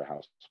love for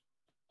house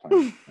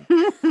plants.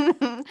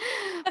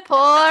 Poor,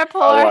 I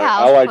poor like I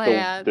house like the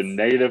plants.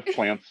 native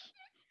plants.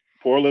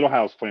 Poor little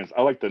house plants.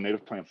 I like the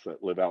native plants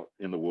that live out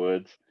in the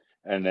woods,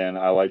 and then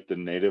I like the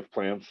native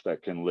plants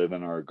that can live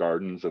in our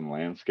gardens and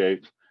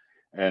landscapes,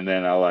 and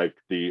then I like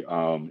the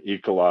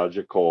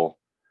ecological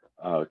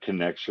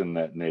connection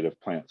that native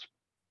plants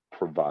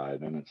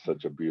provide, and it's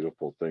such a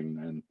beautiful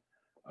thing.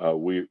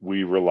 And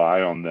we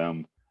rely on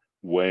them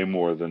way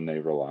more than they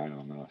rely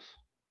on us.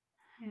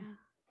 Yeah.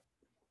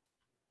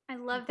 I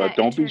love But that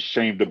don't be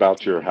shamed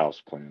about your interconnectivity.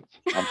 house plants.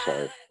 I'm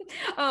sorry.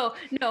 Oh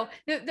no,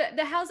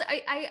 the house.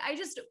 I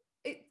just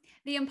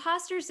the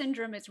imposter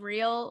syndrome is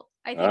real.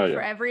 I Oh think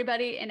for yeah.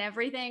 everybody and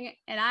everything.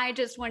 And I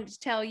just wanted to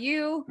tell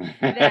you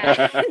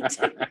that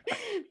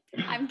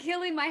I'm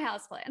killing my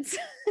houseplants.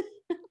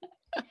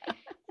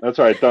 That's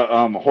right. The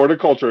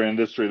horticulture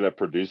industry that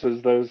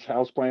produces those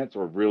houseplants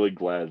are really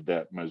glad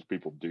that most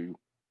people do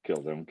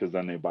kill them because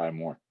then they buy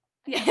more.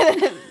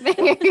 Yes.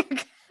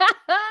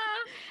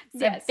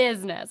 It's a Yes.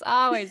 business,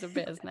 always a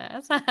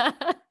business.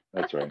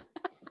 That's right.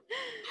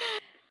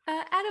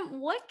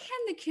 Adam, what can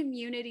the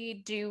community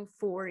do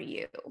for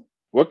you?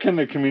 What can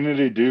the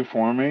community do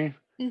for me?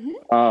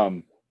 Hmm.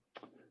 Um,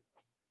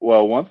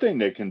 well, one thing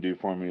they can do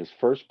for me is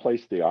first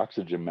place the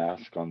oxygen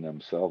mask on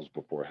themselves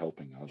before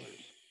helping others.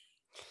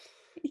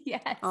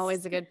 Yes.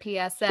 Always a good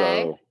PSA.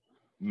 So,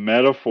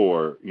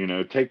 metaphor,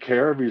 take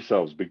care of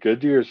yourselves, be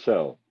good to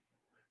yourself,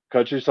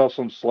 cut yourself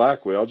some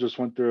slack. We all just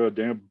went through a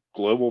damn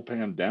global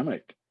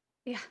pandemic.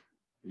 Yeah.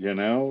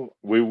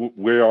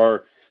 We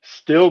are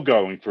still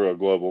going through a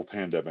global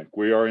pandemic.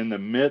 We are in the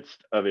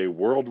midst of a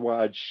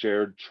worldwide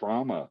shared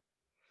trauma.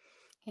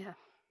 Yeah.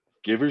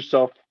 Give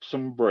yourself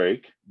some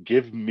break.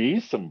 Give me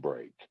some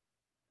break.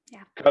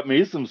 Yeah. Cut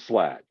me some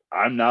slack.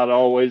 I'm not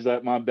always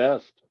at my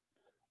best.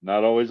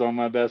 Not always on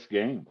my best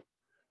game.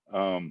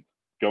 Um,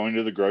 Going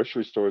to the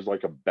grocery store is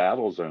like a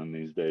battle zone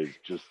these days.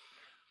 Just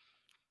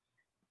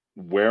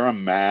wear a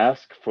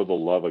mask for the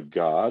love of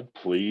God,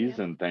 please, Yep.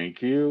 and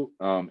thank you.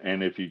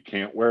 And if you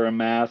can't wear a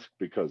mask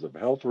because of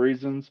health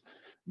reasons,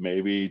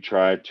 maybe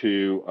try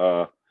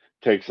to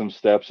take some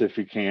steps if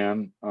you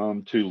can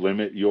to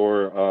limit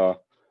your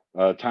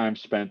time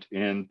spent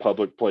in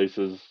public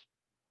places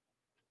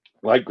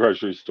like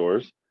grocery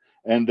stores.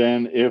 And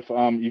then if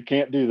you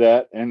can't do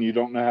that and you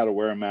don't know how to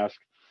wear a mask,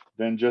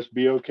 then just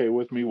be okay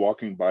with me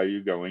walking by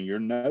you going, your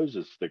nose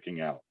is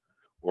sticking out.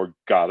 Or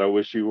God, I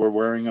wish you were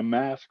wearing a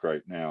mask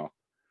right now.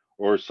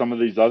 Or some of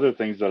these other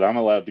things that I'm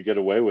allowed to get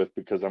away with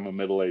because I'm a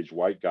middle-aged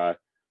white guy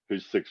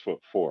who's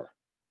 6'4".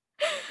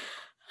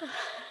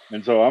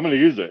 And so I'm going to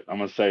use it. I'm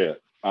going to say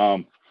it.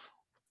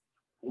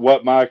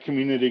 What my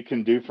community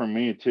can do for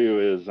me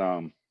too is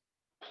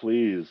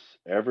please,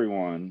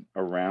 everyone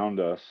around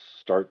us,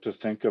 start to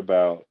think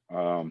about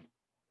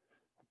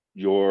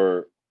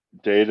your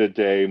day to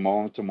day,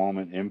 moment to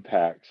moment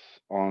impacts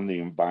on the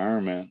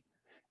environment,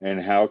 and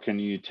how can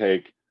you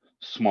take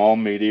small,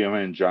 medium,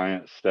 and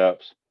giant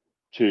steps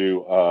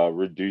to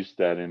reduce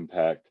that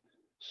impact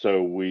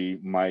so we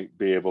might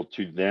be able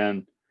to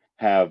then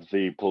have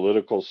the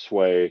political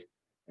sway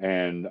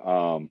and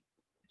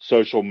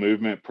social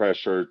movement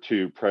pressure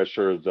to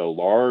pressure the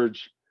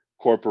large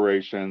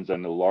corporations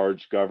and the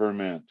large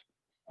government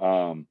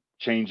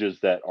changes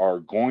that are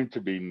going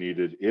to be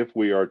needed if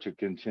we are to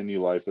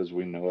continue life as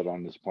we know it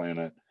on this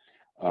planet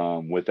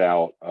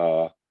without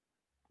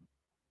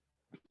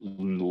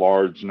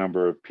large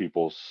number of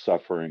people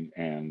suffering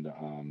and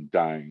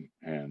dying,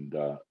 and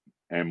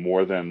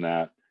more than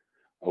that,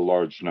 a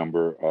large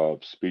number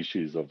of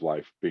species of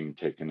life being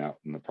taken out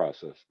in the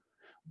process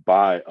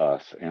by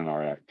us and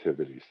our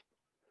activities.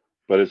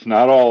 But it's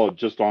not all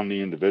just on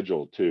the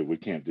individual too. We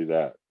can't do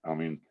that. I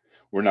mean,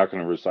 we're not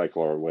going to recycle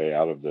our way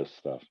out of this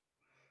stuff.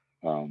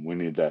 We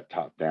need that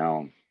top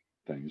down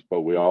things,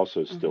 but we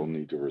also still Mhm.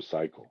 need to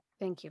recycle.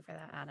 Thank you for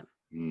that, Adam.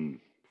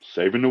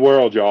 Saving the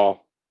world,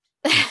 y'all.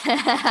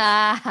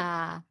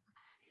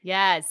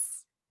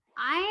 Yes.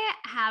 I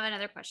have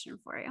another question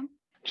for you.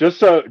 Just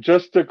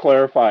to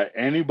clarify,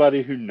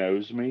 anybody who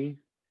knows me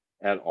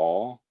at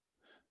all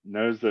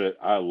knows that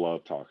I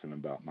love talking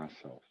about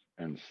myself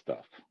and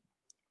stuff.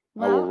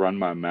 I will Well, run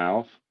my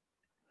mouth.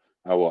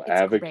 I will it's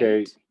advocate,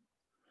 great.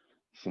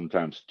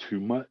 sometimes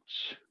too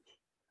much.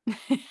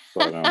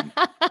 But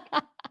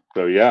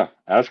so yeah,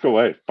 ask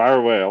away, fire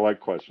away. I like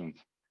questions.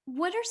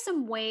 What are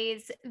some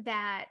ways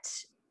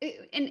that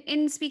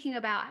in speaking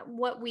about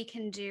what we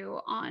can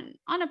do on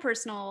a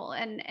personal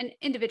and an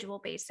individual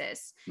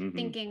basis, Hmm.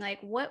 thinking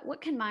like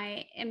what can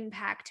my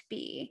impact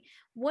be?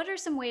 What are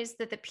some ways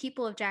that the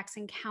people of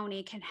Jackson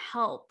County can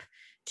help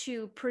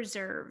to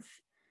preserve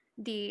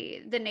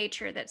the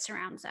nature that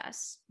surrounds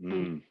us?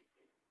 Mm.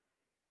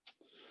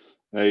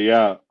 Mm.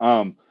 Yeah.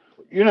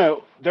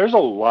 There's a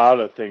lot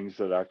of things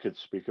that I could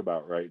speak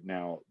about right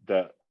now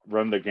that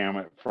run the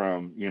gamut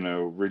from,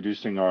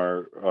 reducing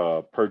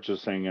our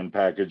purchasing and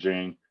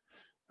packaging,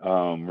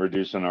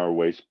 reducing our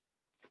waste,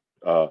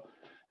 uh,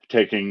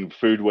 taking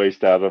food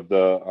waste out of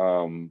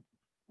the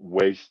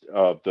waste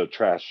of the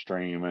trash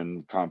stream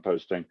and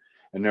composting.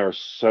 And there are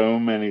so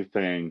many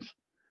things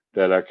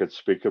that I could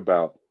speak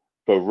about.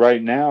 But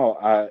right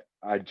now,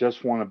 I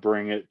just want to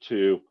bring it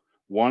to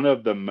one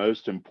of the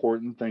most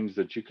important things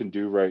that you can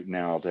do right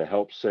now to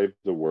help save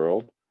the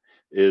world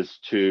is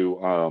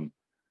to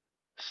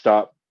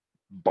stop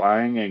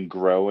buying and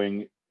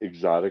growing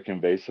exotic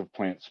invasive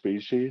plant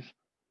species,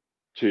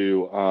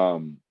 to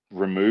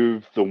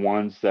remove the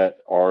ones that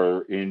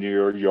are in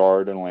your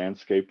yard and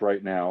landscape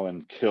right now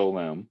and kill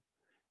them,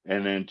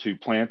 and then to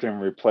plant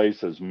and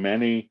replace as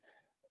many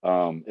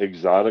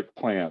exotic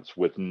plants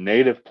with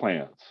native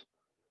plants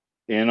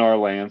in our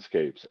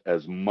landscapes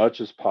as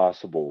much as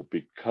possible,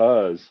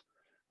 because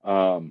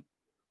um,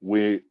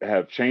 we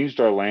have changed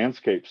our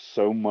landscapes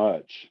so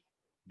much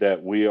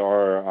that we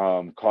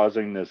are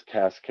causing this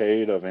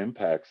cascade of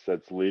impacts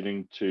that's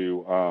leading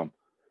to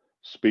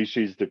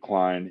species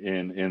decline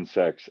in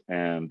insects.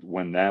 And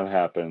when that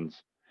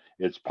happens,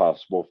 it's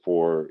possible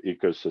for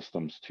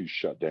ecosystems to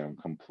shut down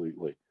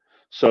completely.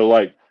 So,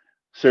 like,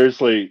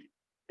 seriously,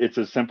 it's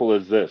as simple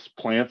as this: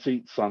 plants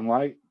eat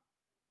sunlight,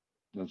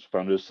 that's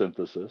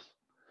photosynthesis,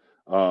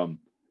 um,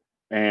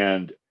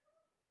 and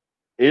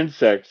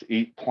insects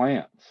eat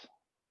plants.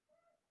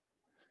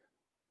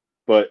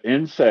 But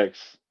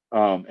insects,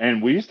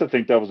 and we used to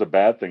think that was a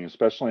bad thing,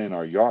 especially in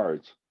our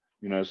yards,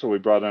 so we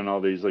brought in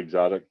all these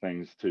exotic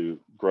things to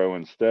grow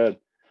instead.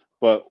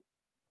 But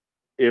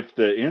if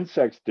the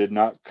insects did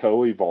not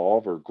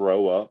co-evolve or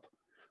grow up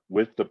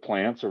with the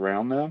plants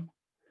around them,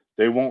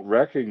 they won't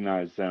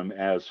recognize them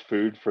as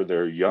food for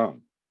their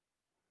young.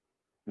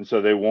 And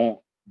so they won't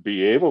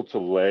be able to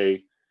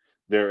lay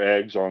their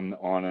eggs on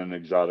an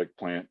exotic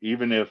plant.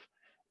 Even if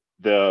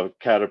the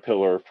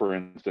caterpillar, for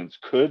instance,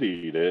 could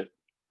eat it,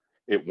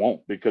 it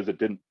won't, because it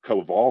didn't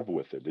co-evolve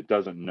with it. It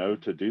doesn't know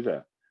to do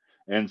that.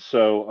 And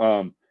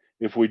so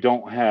if we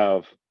don't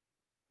have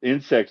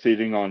insects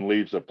eating on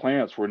leaves of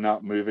plants, we're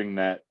not moving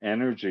that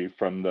energy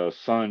from the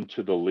sun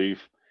to the leaf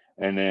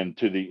and then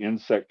to the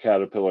insect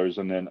caterpillars,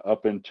 and then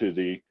up into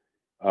the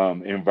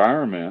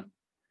environment.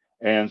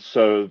 And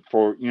so,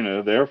 for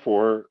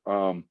therefore,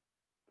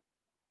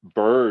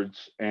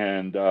 birds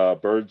that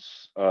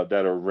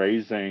are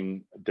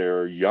raising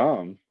their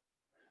young,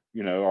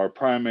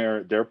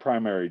 their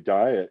primary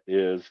diet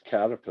is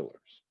caterpillars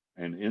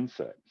and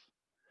insects.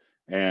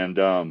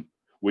 And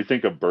we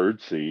think of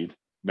birdseed.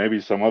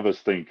 Maybe some of us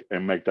think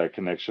and make that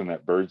connection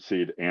that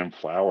birdseed and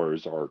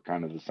flowers are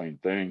kind of the same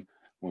thing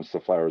once the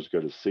flowers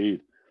go to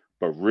seed.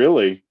 But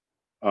really,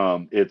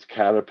 it's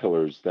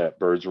caterpillars that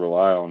birds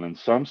rely on. And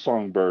some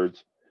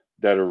songbirds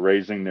that are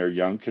raising their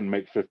young can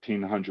make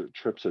 1,500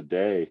 trips a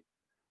day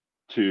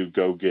to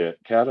go get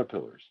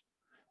caterpillars.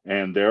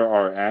 And there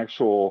are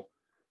actual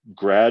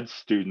grad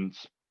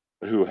students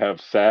who have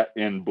sat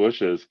in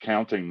bushes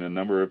counting the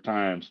number of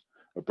times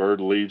a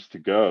bird leaves to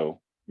go.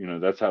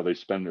 That's how they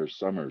spend their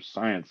summers.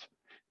 Science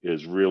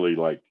is really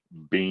like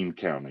bean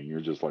counting.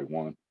 You're just like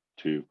 1,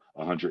 2,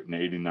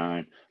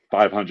 189,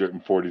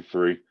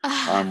 543.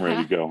 I'm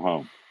ready to go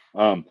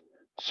home.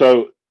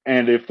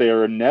 And if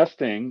they're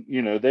nesting,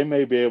 they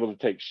may be able to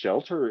take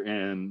shelter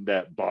in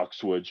that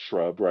boxwood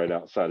shrub right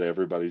outside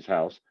everybody's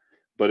house.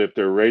 But if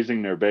they're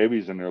raising their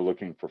babies and they're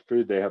looking for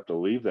food, they have to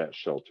leave that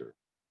shelter.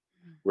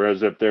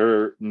 Whereas if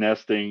they're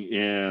nesting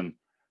in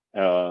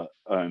an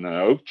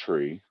oak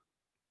tree,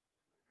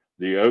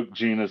 the oak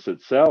genus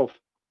itself,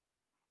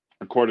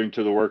 according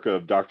to the work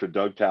of Dr.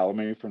 Doug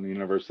Tallamy from the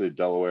University of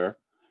Delaware,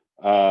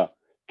 uh,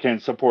 can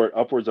support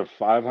upwards of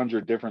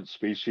 500 different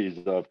species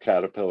of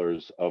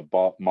caterpillars of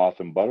moth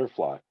and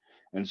butterfly.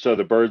 And so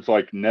the birds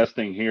like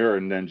nesting here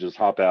and then just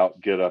hop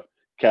out, get a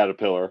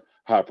caterpillar,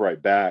 hop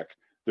right back.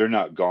 They're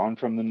not gone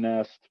from the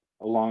nest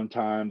a long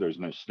time. There's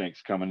no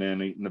snakes coming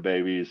in eating the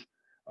babies.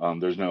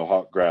 There's no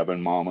hawk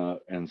grabbing mama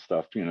and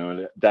stuff.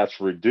 That's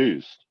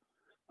reduced.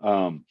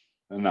 Um,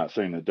 I'm not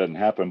saying it doesn't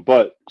happen,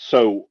 but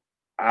so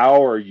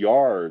our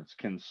yards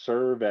can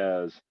serve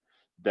as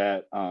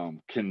that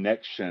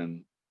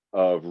connection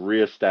of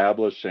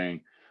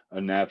reestablishing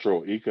a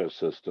natural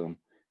ecosystem,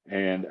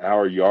 and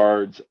our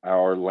yards,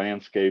 our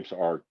landscapes,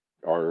 our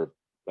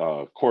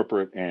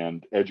corporate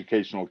and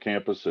educational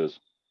campuses,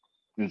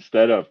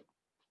 instead of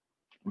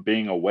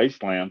being a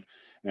wasteland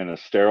and a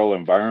sterile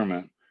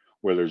environment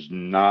where there's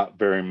not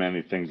very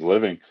many things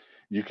living,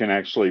 you can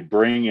actually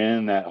bring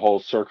in that whole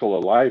circle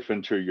of life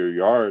into your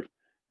yard.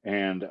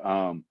 And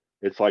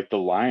it's like the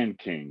Lion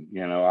King.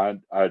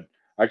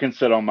 I can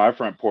sit on my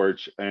front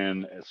porch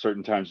and at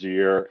certain times of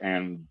year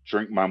and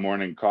drink my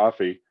morning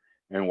coffee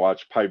and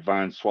watch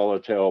pipevine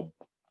swallowtail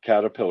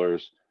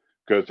caterpillars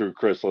go through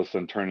chrysalis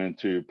and turn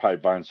into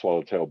pipevine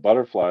swallowtail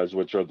butterflies,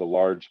 which are the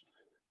large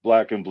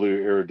black and blue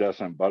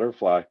iridescent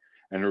butterfly.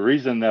 And the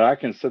reason that I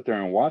can sit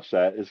there and watch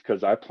that is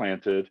because I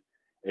planted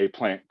a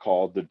plant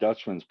called the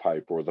Dutchman's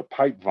pipe, or the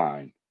pipe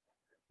vine,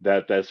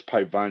 that this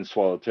pipe vine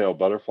swallowtail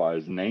butterfly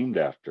is named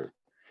after.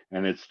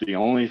 And it's the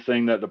only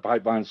thing that the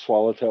pipe vine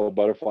swallowtail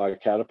butterfly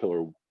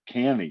caterpillar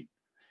can eat.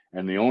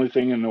 And the only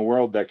thing in the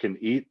world that can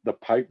eat the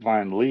pipe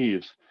vine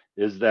leaves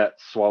is that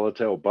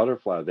swallowtail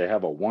butterfly. They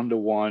have a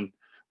 1-to-1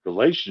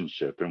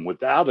 relationship. And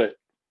without it,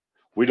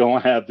 we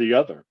don't have the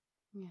other,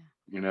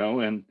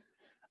 and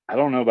I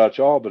don't know about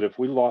y'all, but if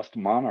we lost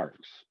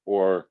monarchs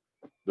or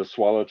the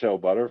swallowtail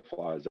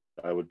butterflies,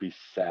 I would be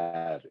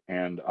sad.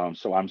 And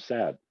so I'm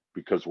sad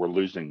because we're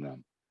losing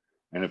them.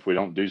 And if we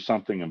don't do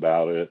something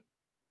about it,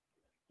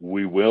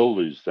 we will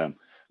lose them.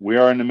 We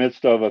are in the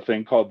midst of a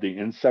thing called the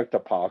insect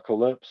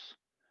apocalypse.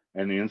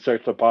 And the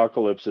insect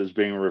apocalypse is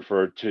being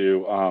referred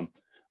to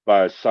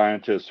by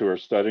scientists who are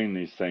studying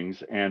these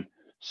things. And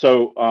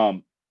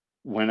so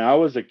when I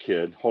was a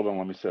kid, hold on,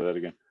 let me say that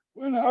again.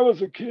 When I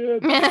was a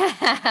kid,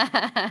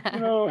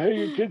 hey,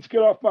 you kids, get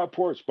off my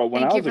porch. But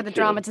when Thank I you was for a the kid,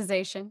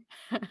 dramatization.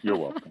 you're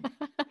welcome.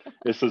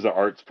 This is an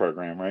arts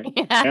program, right?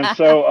 Yeah. And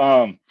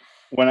so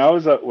when I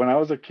was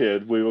a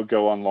kid, we would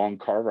go on long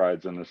car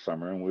rides in the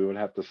summer, and we would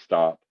have to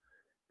stop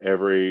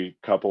every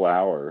couple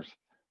hours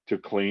to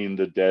clean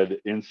the dead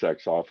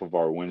insects off of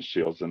our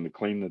windshields and to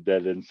clean the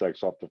dead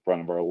insects off the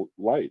front of our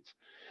lights.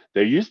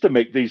 They used to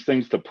make these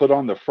things to put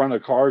on the front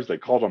of cars. They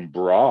called them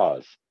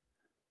bras.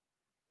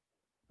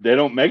 They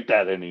don't make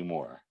that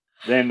anymore.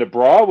 Then the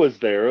bra was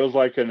there. It was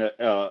like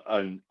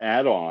an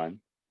add-on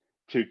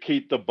to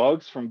keep the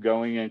bugs from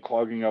going and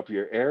clogging up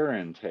your air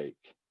intake.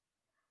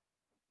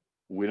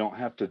 We don't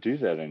have to do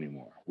that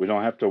anymore. We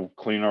don't have to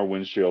clean our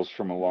windshields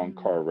from a long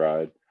car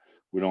ride.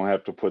 We don't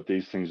have to put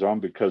these things on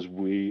because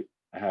we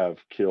have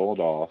killed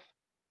off,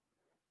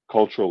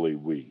 culturally,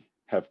 we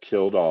have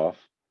killed off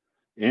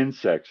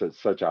insects at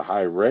such a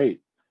high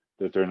rate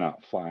that they're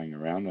not flying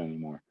around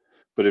anymore.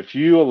 But if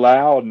you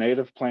allow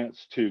native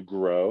plants to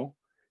grow,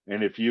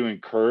 and if you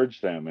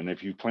encourage them, and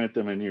if you plant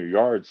them in your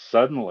yard,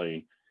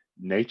 suddenly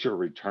nature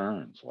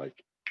returns like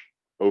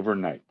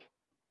overnight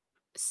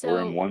or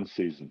in So, one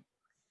season.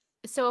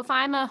 so if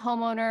I'm a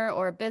homeowner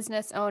or a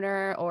business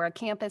owner or a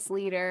campus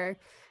leader,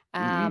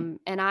 Hmm.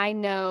 and I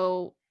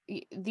know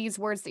these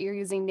words that you're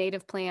using,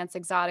 native plants,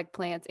 exotic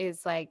plants,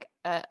 is like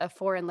a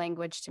foreign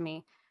language to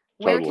me.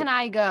 Where Totally. can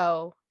I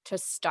go to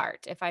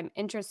start? If I'm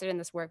interested in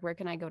this work, where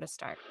can I go to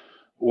start?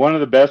 One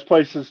of the best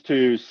places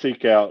to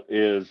seek out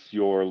is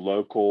your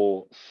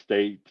local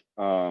state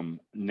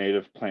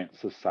Native Plant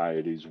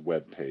Society's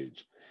webpage.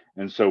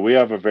 And so we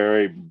have a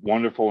very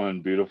wonderful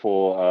and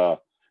beautiful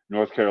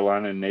North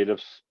Carolina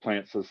Native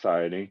Plant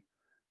Society.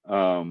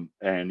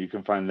 And you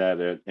can find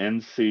that at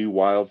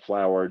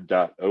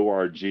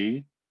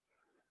ncwildflower.org.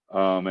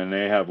 And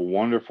they have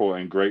wonderful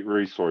and great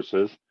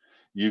resources.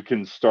 You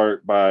can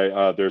start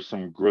by, there's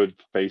some good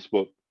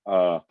Facebook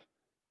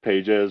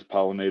pages,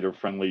 pollinator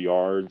friendly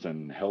yards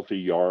and healthy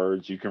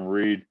yards. You can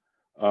read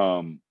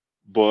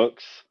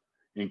books,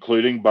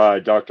 including by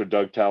Dr.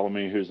 Doug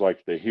Tallamy, who's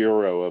like the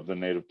hero of the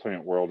native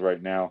plant world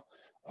right now.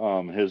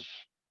 His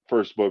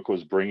first book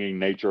was Bringing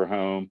Nature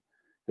Home.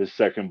 His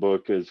second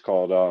book is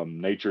called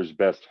Nature's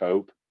Best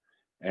Hope.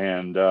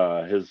 And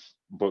his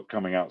book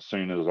coming out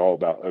soon is all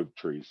about oak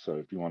trees. So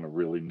if you want to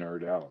really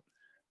nerd out,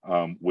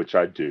 which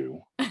I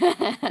do,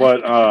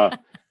 but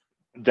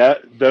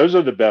those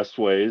are the best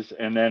ways.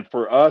 And then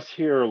for us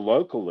here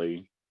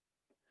locally,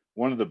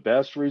 one of the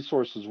best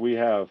resources we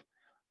have.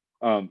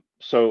 And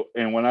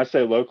when I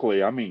say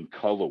locally, I mean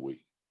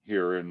Cullowhee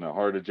here in the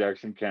heart of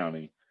Jackson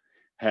County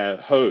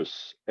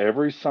hosts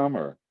every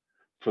summer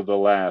for the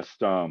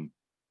last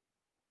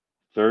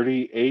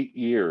 38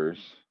 years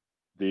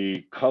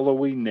the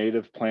Cullowhee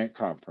Native Plant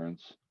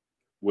Conference,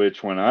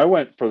 which when I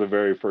went for the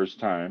very first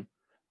time,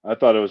 I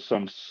thought it was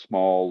some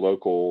small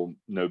local,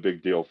 no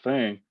big deal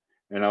thing.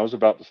 And I was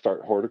about to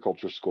start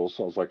horticulture school.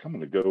 So I was like, I'm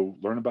going to go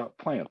learn about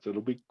plants.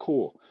 It'll be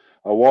cool.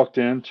 I walked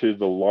into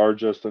the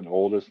largest and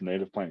oldest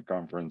native plant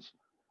conference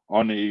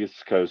on the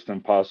East Coast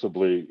and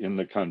possibly in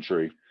the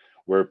country,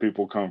 where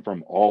people come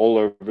from all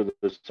over the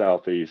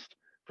Southeast,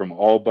 from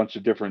all bunch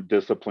of different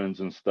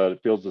disciplines and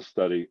fields of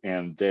study.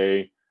 And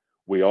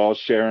we all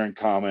share in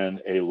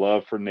common a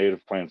love for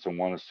native plants and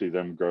want to see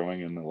them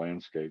growing in the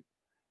landscape.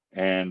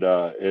 And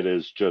it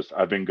is just,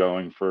 I've been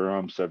going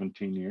for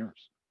 17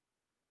 years,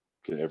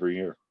 every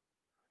year.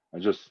 I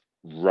just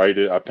write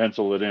it, I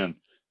pencil it in,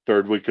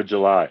 third week of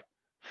July,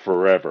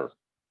 forever.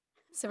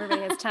 So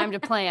everybody has time to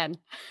plan.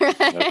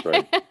 That's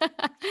right.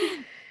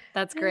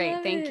 That's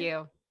great. Thank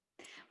you.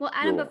 Well,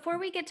 Adam, before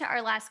we get to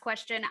our last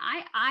question,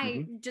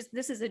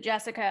 this is a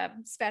Jessica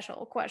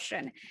special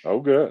question. Oh,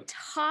 good.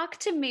 Talk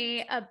to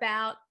me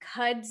about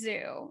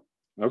kudzu.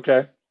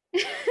 Okay.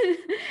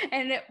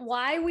 And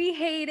why we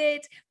hate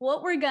it,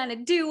 what we're going to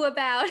do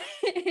about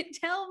it.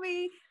 Tell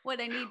me what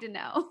I need to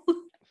know.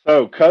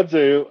 So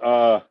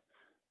kudzu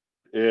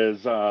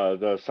is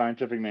the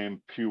scientific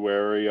name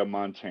Pueria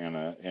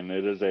montana, and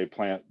it is a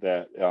plant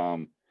that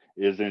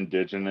is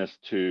indigenous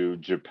to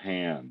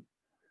Japan.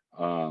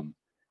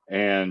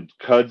 And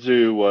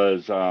kudzu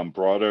was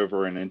brought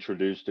over and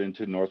introduced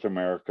into North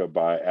America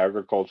by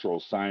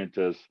agricultural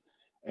scientists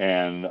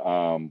and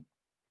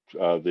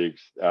the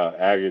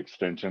ag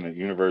extension at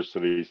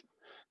universities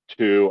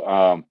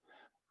to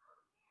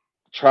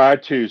try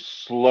to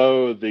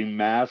slow the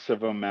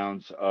massive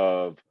amounts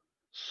of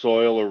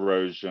soil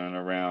erosion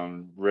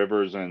around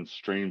rivers and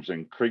streams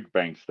and creek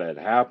banks that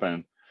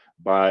happen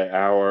by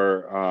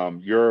our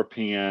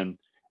European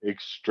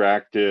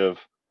extractive,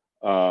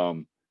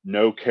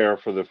 no care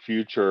for the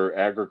future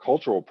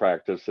agricultural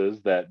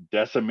practices that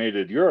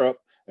decimated Europe.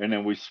 And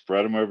then we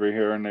spread them over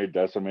here and they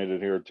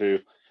decimated here too.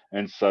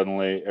 And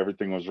suddenly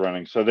everything was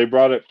running. So they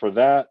brought it for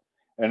that.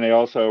 And they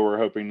also were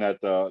hoping that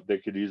they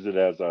could use it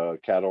as a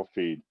cattle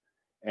feed.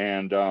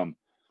 And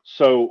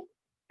so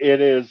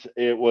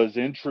it was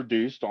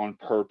introduced on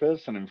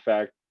purpose. And in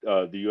fact,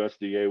 the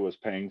USDA was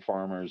paying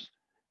farmers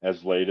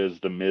as late as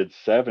the mid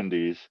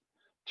 70s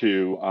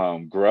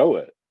to grow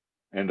it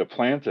and to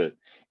plant it,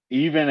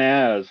 even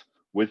as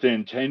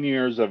within 10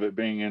 years of it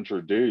being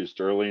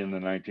introduced early in the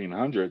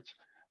 1900s,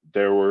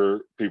 there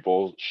were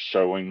people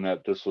showing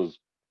that this was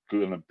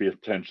going to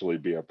potentially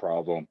be a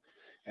problem.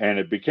 And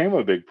it became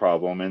a big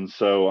problem. And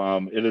so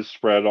it has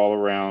spread all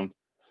around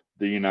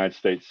the United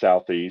States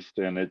Southeast,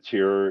 and it's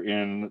here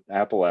in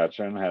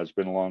Appalachia and has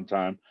been a long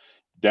time.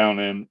 Down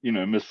in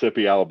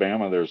Mississippi,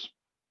 Alabama, there's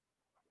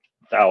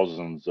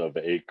thousands of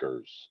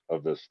acres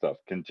of this stuff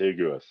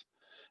contiguous.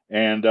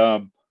 And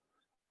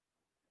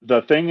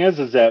the thing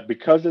is that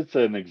because it's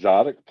an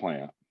exotic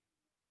plant,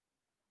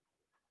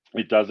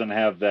 it doesn't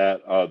have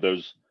that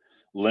those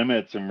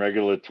limits and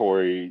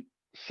regulatory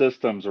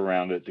systems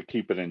around it to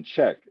keep it in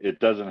check. It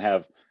doesn't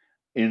have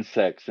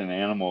insects and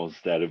animals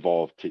that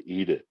evolved to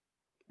eat it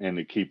and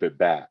to keep it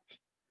back.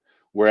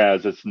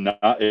 Whereas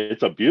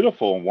it's a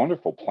beautiful and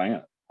wonderful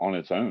plant on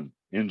its own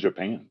in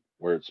Japan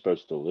where it's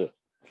supposed to live.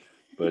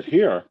 But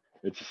here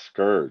it's a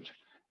scourge.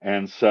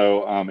 And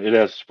so it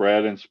has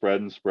spread and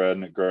spread and spread,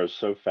 and it grows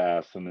so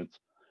fast. And it's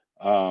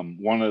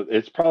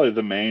it's probably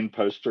the main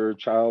poster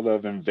child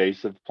of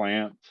invasive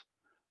plants.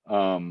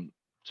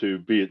 To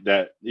be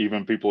that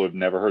even people who've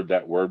never heard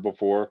that word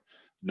before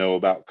know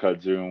about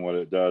kudzu and what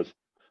it does.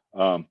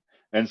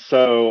 And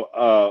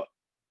so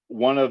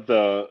one of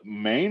the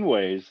main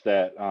ways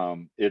that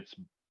it's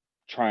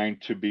trying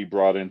to be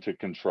brought into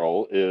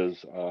control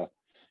is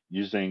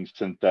using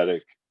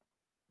synthetic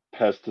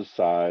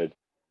pesticide,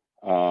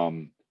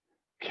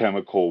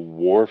 chemical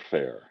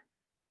warfare,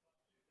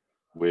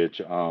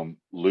 which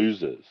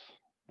loses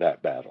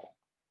that battle.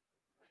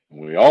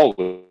 And we all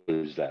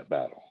lose that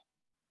battle.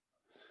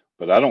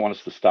 But I don't want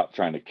us to stop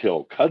trying to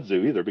kill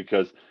kudzu either,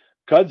 because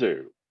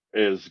kudzu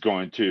is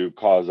going to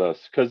cause us,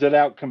 because it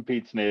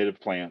outcompetes native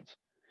plants.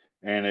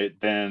 And it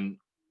then,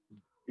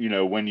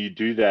 when you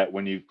do that,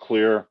 when you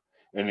clear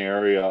an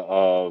area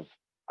of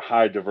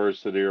high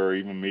diversity or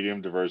even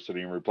medium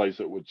diversity and replace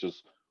it with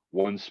just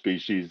one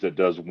species that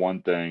does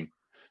one thing,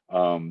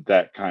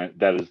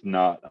 that is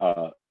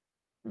not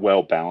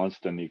well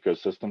balanced in the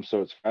ecosystem,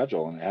 so it's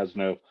fragile and it has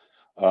no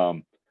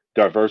um,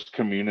 diverse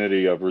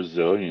community of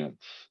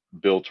resilience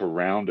built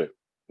around it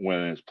when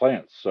it's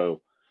plants.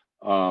 So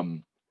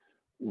um,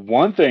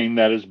 one thing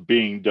that is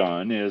being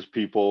done is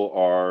people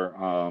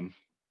are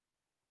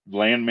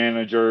land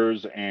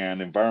managers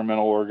and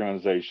environmental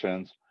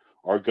organizations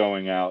are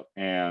going out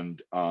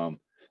and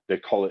they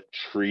call it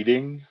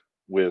treating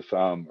with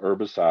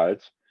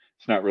herbicides.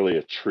 It's not really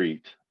a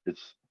treat;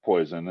 it's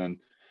poison. And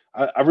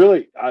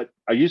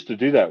I used to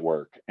do that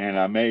work, and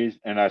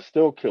I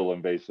still kill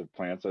invasive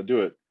plants. I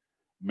do it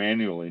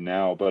manually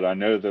now, but I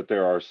know that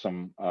there are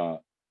some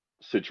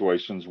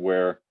situations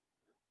where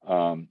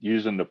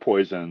using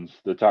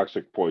the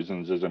toxic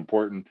poisons is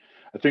important.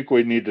 I think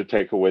we need to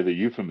take away the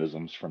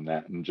euphemisms from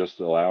that and just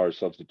allow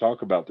ourselves to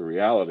talk about the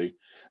reality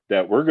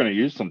that we're going to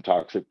use some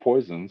toxic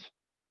poisons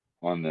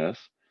on this.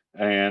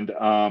 And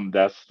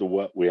that's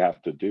what we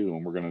have to do.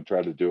 And we're going to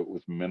try to do it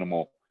with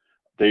minimal.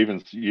 They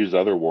even use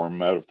other warm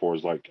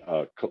metaphors like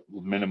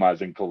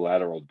minimizing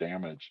collateral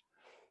damage,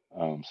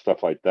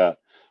 stuff like that.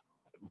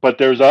 But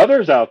there's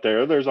others out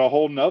there. There's a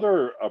whole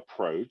nother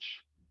approach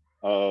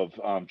of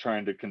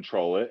trying to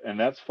control it, and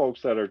that's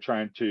folks that are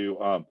trying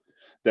to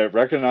that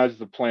recognize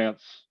the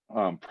plant's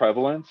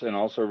prevalence and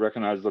also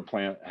recognize the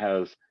plant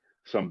has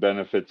some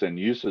benefits and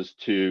uses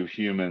to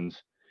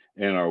humans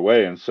in our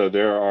way. And so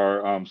there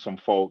are some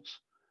folks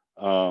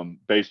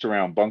based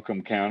around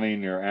Buncombe County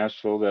near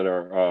Asheville that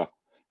are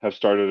have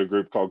started a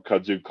group called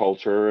Kudzu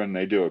Culture, and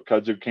they do a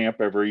kudzu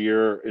camp every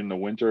year in the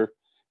winter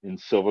in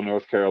Sylva,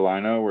 North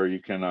Carolina, where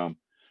you can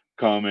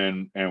come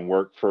in and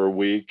work for a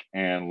week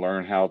and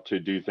learn how to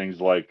do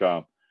things like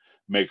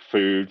make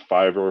food,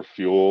 fiber,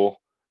 fuel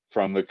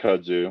from the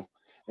kudzu.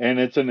 And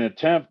it's an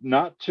attempt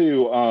not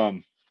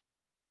to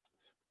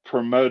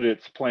promote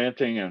its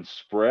planting and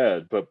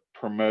spread, but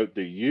promote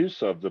the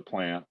use of the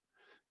plant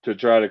to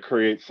try to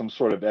create some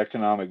sort of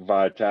economic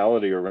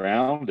vitality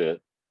around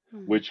it,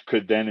 Mhm. which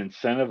could then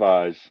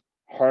incentivize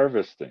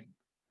harvesting.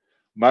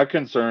 My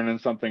concern, and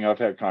something I've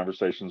had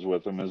conversations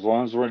with them, as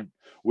long as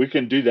we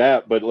can do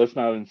that, but let's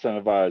not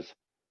incentivize.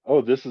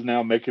 Oh, this is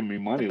now making me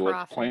The money. Let's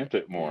profit. plant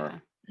it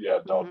more. Yeah. Yeah,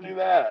 don't Hmm. do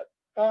that.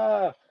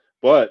 Ah,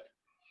 but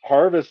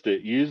harvest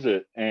it, use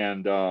it,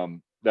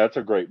 and that's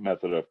a great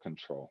method of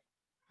control.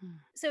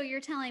 So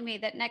you're telling me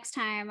that next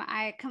time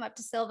I come up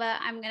to Silva,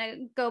 I'm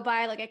gonna go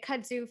buy like a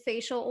kudzu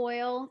facial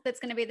oil that's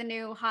gonna be the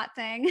new hot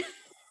thing.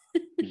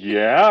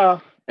 Yeah,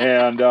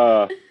 and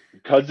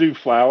kudzu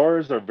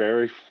flowers are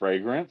very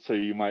fragrant, so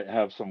you might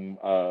have some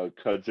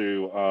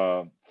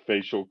kudzu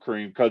facial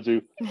cream,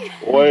 kudzu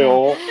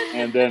oil,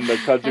 and then the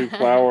kudzu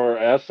flower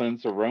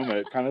essence aroma.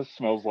 It kind of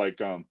smells like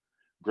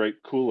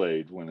grape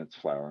Kool-Aid when it's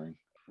flowering.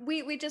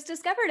 We just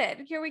discovered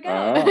it. Here we go.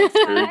 Ah, Next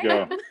here you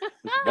go. time.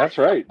 That's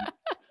right.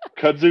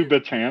 Kudzu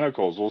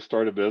Botanicals. We'll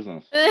start a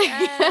business.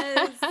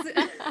 Yes.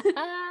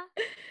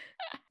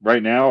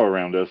 Right now,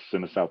 around us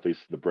in the southeast,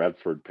 the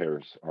Bradford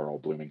pears are all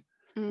blooming,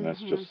 and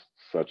that's Mhm. just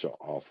such an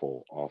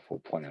awful, awful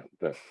plant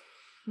that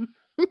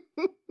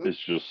it's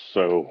just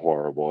so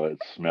horrible.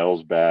 It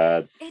smells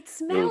bad. It It was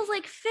smells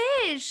like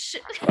fish.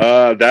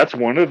 that's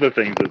one of the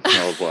things it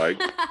smells like.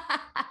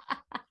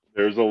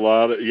 There's a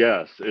lot of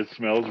yes, it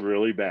smells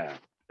really bad.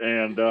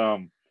 And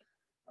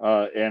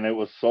it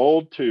was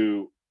sold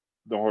to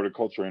the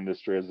horticulture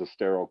industry as a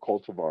sterile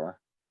cultivar.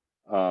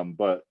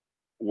 But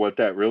what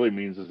that really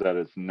means is that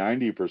it's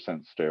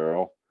 90%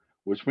 sterile,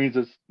 which means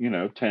it's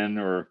 10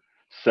 or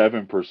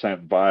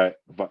 7%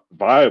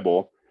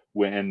 viable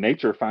when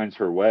nature finds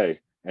her way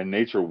and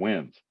nature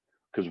wins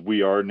because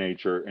we are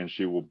nature and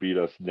she will beat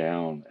us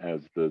down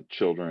as the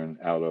children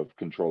out of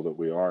control that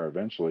we are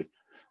eventually.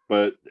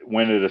 But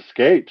when it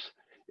escapes,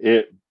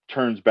 it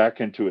turns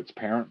back into its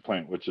parent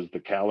plant, which is the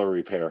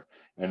calorie pear,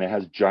 and it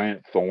has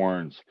giant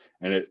thorns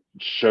and it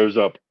shows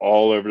up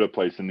all over the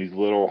place in these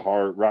little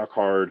hard, rock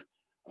hard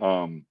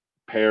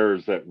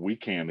pears that we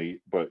can't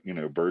eat, but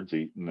birds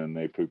eat, and then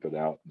they poop it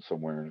out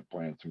somewhere, and it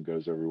plants and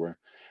goes everywhere.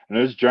 And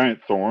those giant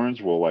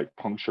thorns will like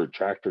puncture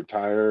tractor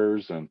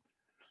tires, and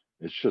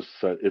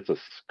it's a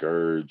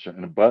scourge.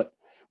 But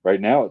right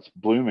now it's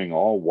blooming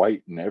all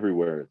white and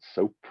everywhere. It's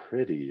so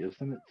pretty,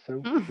 isn't it?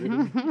 So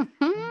pretty.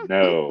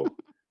 No,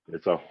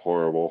 it's a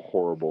horrible,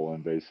 horrible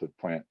invasive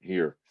plant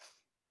here.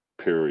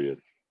 Period.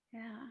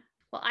 Yeah.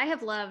 Well, I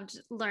have loved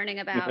learning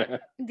about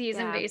these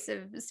Yeah.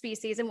 invasive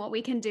species and what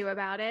we can do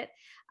about it.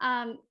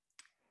 Um,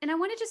 and I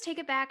want to just take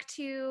it back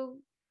to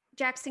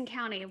Jackson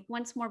County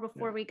once more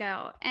before Yeah. we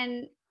go.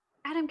 And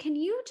Adam, can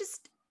you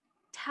just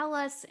tell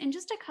us in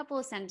just a couple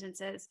of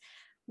sentences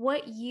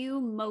what you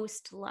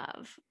most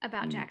love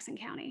about Mm. Jackson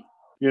County?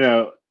 You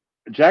know,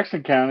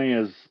 Jackson County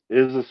is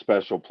a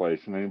special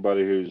place, and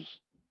anybody who's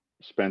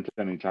spent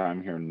any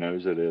time here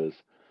knows it is.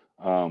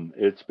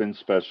 It's been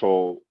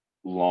special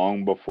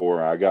long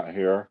before I got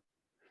here.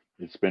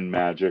 It's been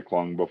magic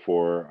long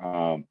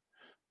before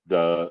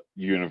the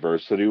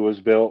university was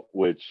built,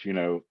 which,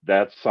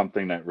 that's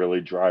something that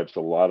really drives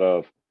a lot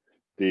of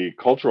the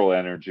cultural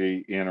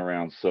energy in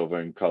around Silva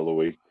and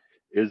Cullowhee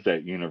is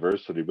that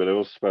university. But it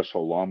was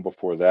special long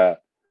before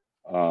that,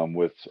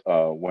 with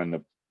when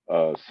the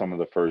some of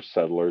the first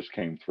settlers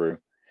came through,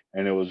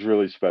 and it was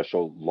really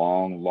special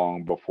long,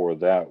 long before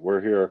that.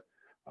 We're here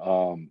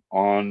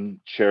on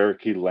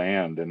Cherokee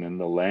land and in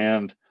the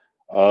land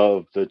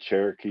of the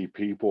Cherokee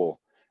people,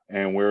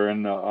 and we're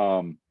in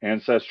the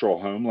ancestral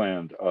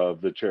homeland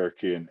of the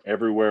Cherokee, and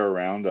everywhere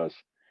around us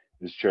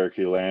is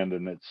Cherokee land,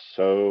 and it's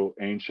so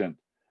ancient.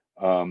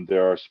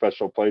 There are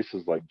special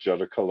places like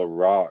Juttaculla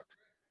Rock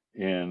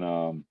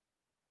in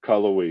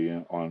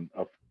Cullowhee on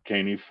a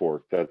Caney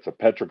Fork. That's a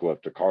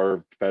petroglyph, a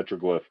carved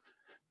petroglyph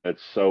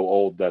that's so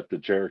old that the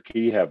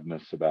Cherokee have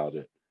myths about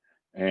it.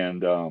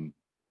 And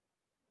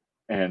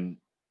and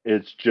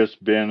it's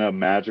just been a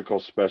magical,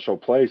 special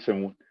place,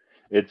 and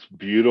it's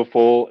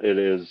beautiful. It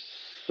is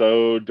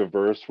so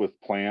diverse with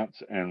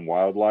plants and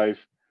wildlife.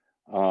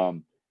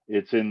 Um,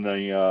 it's in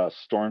the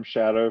storm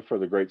shadow for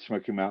the Great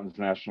Smoky Mountains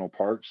National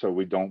Park, so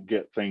we don't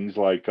get things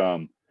like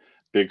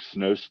big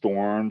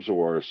snowstorms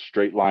or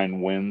straight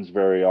line winds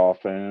very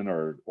often,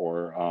 or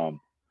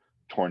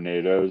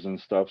tornadoes and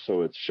stuff.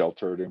 So it's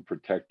sheltered and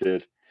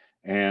protected,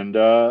 and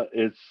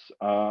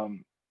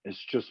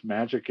it's just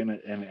magic in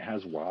it, and it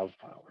has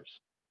wildflowers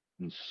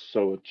in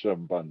such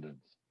abundance.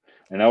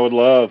 And I would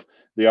love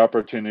the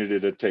opportunity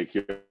to take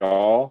you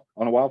all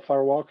on a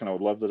wildflower walk, and I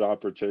would love the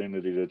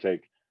opportunity to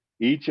take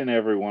each and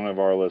every one of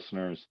our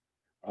listeners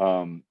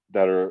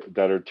that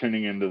are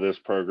tuning into this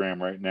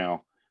program right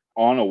now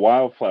on a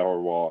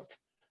wildflower walk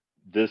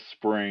this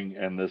spring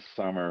and this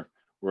summer,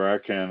 where I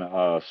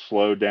can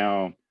slow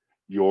down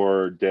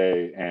your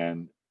day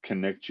and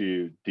connect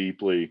you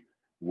deeply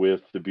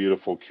with the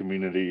beautiful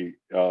community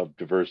of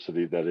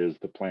diversity that is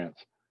the plants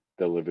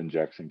that live in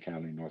Jackson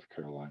County, North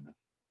Carolina.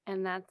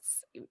 And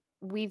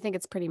we think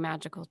it's pretty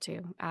magical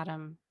too,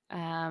 Adam.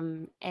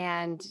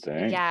 And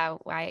Thanks. yeah,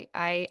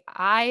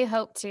 I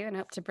hope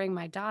to bring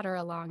my daughter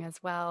along as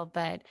well.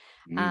 But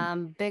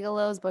Mm,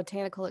 Bigelow's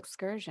Botanical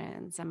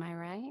Excursions, am I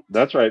right?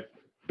 that's right.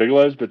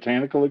 Bigelow's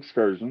Botanical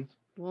Excursions.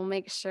 We'll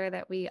make sure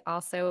that we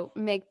also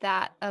make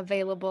that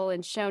available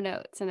in show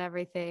notes and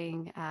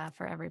everything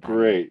for everybody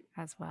Great.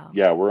 as well.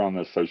 Yeah, we're on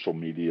the social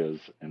medias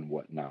and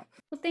whatnot.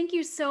 Well, thank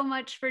you so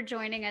much for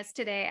joining us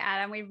today,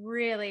 Adam. We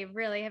really,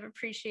 really have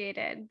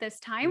appreciated this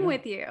time Yeah.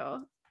 with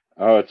you.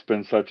 Oh, it's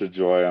been such a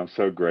joy. I'm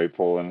so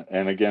grateful.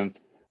 And again,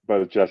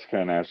 both Jessica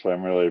and Ashley,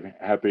 I'm really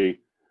happy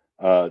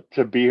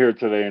to be here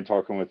today and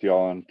talking with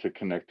y'all and to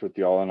connect with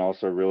y'all, and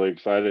also really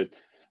excited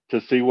to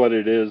see what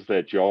it is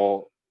that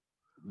y'all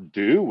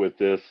do with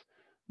this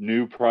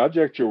new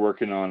project you're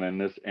working on,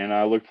 and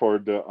I look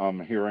forward to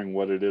hearing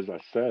what it is I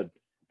said,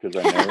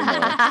 because I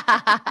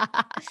never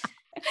know.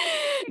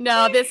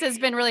 No, this has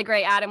been really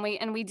great, Adam.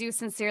 We do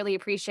sincerely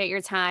appreciate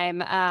your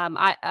time.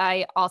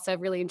 I also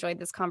really enjoyed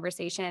this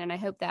conversation, and I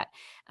hope that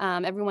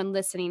everyone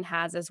listening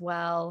has as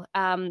well.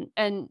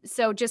 And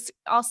so, just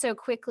also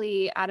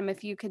quickly, Adam,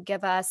 if you could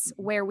give us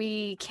Mhm. where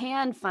we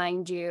can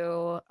find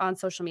you on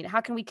social media,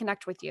 how can we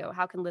connect with you?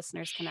 How can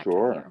listeners connect with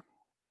you? Sure.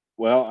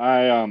 Well,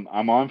 I'm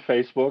on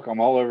Facebook. I'm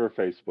all over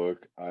Facebook.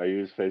 I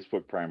use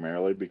Facebook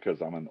primarily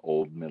because I'm an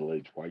old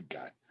middle-aged white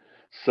guy.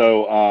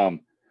 So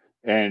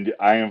and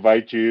I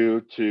invite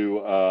you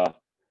to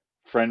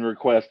friend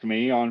request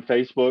me on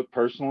Facebook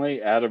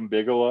personally, Adam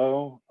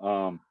Bigelow.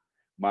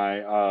 My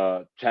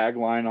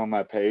tagline on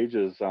my page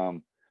is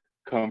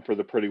come for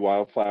the pretty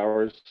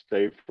wildflowers,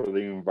 stay for the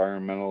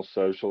environmental,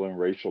 social, and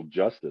racial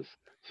justice.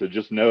 So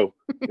just know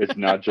it's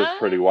not just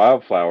pretty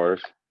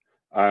wildflowers.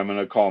 I'm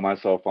gonna call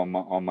myself on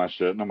my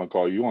shit, and I'm gonna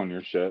call you on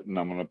your shit, and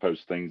I'm gonna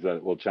post things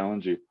that will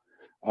challenge you.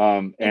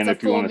 It's And a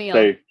if you full want to meal.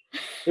 stay,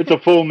 it's a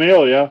full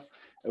meal, yeah.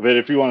 But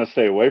if you want to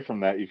stay away from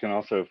that, you can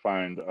also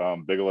find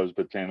Bigelow's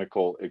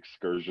Botanical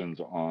Excursions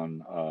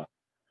on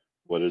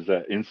what is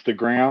that,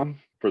 Instagram,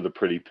 for the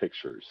pretty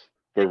pictures.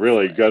 But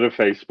really, Excellent. go to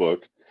Facebook,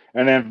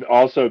 and then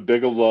also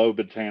Bigelow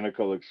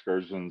Botanical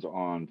Excursions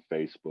on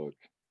Facebook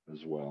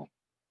as well.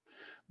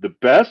 The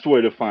best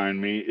way to find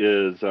me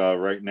is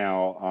right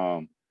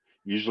now,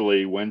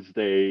 usually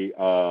Wednesday,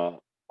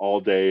 all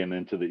day and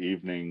into the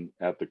evening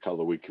at the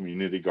Cullowhee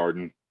Community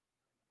Garden,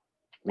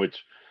 which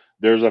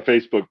there's a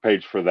Facebook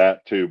page for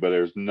that too, but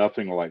there's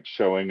nothing like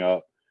showing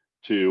up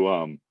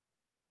to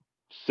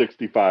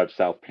 65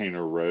 South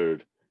Painter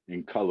Road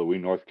in Cullowhee,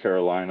 North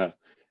Carolina,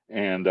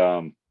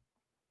 and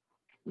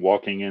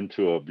walking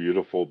into a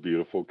beautiful,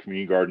 beautiful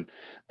community garden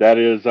that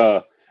is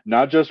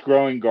not just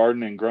growing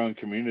garden and growing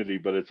community,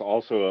 but it's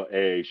also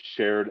a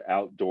shared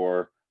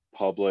outdoor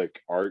public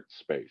art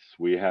space.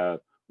 We have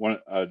one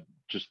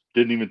just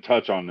didn't even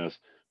touch on this,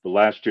 but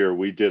last year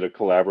we did a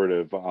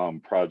collaborative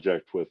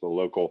project with a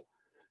local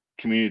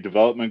community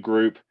development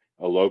group,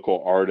 a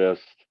local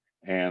artist,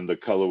 and the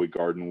Cullowhee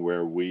Garden,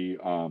 where we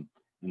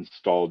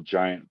installed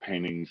giant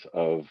paintings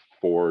of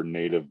 4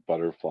 native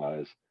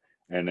butterflies,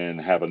 and then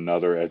have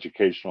another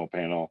educational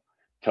panel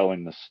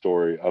telling the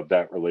story of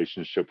that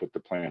relationship with the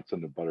plants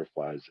and the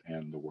butterflies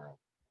and the world.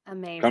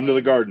 Come to the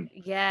Amazing. garden.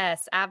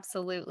 Yes,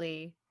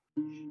 absolutely.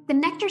 The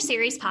Nectar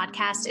Series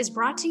podcast is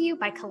brought to you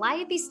by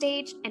Calliope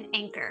Stage and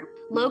Anchor.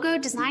 Logo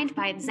designed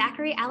by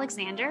Zachary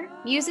Alexander,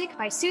 music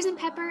by Susan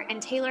Pepper and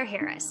Taylor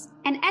Harris,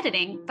 and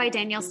editing by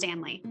Danielle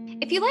Stanley.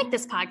 If you like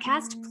this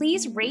podcast,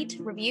 please rate,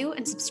 review,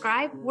 and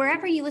subscribe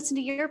wherever you listen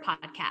to your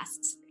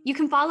podcasts. You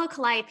can follow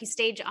Calliope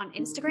Stage on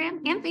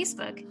Instagram and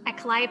Facebook at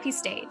Calliope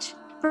Stage.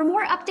 For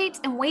more updates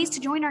and ways to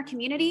join our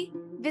community,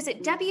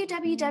 visit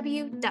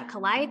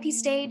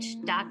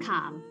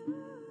www.calliopestage.com.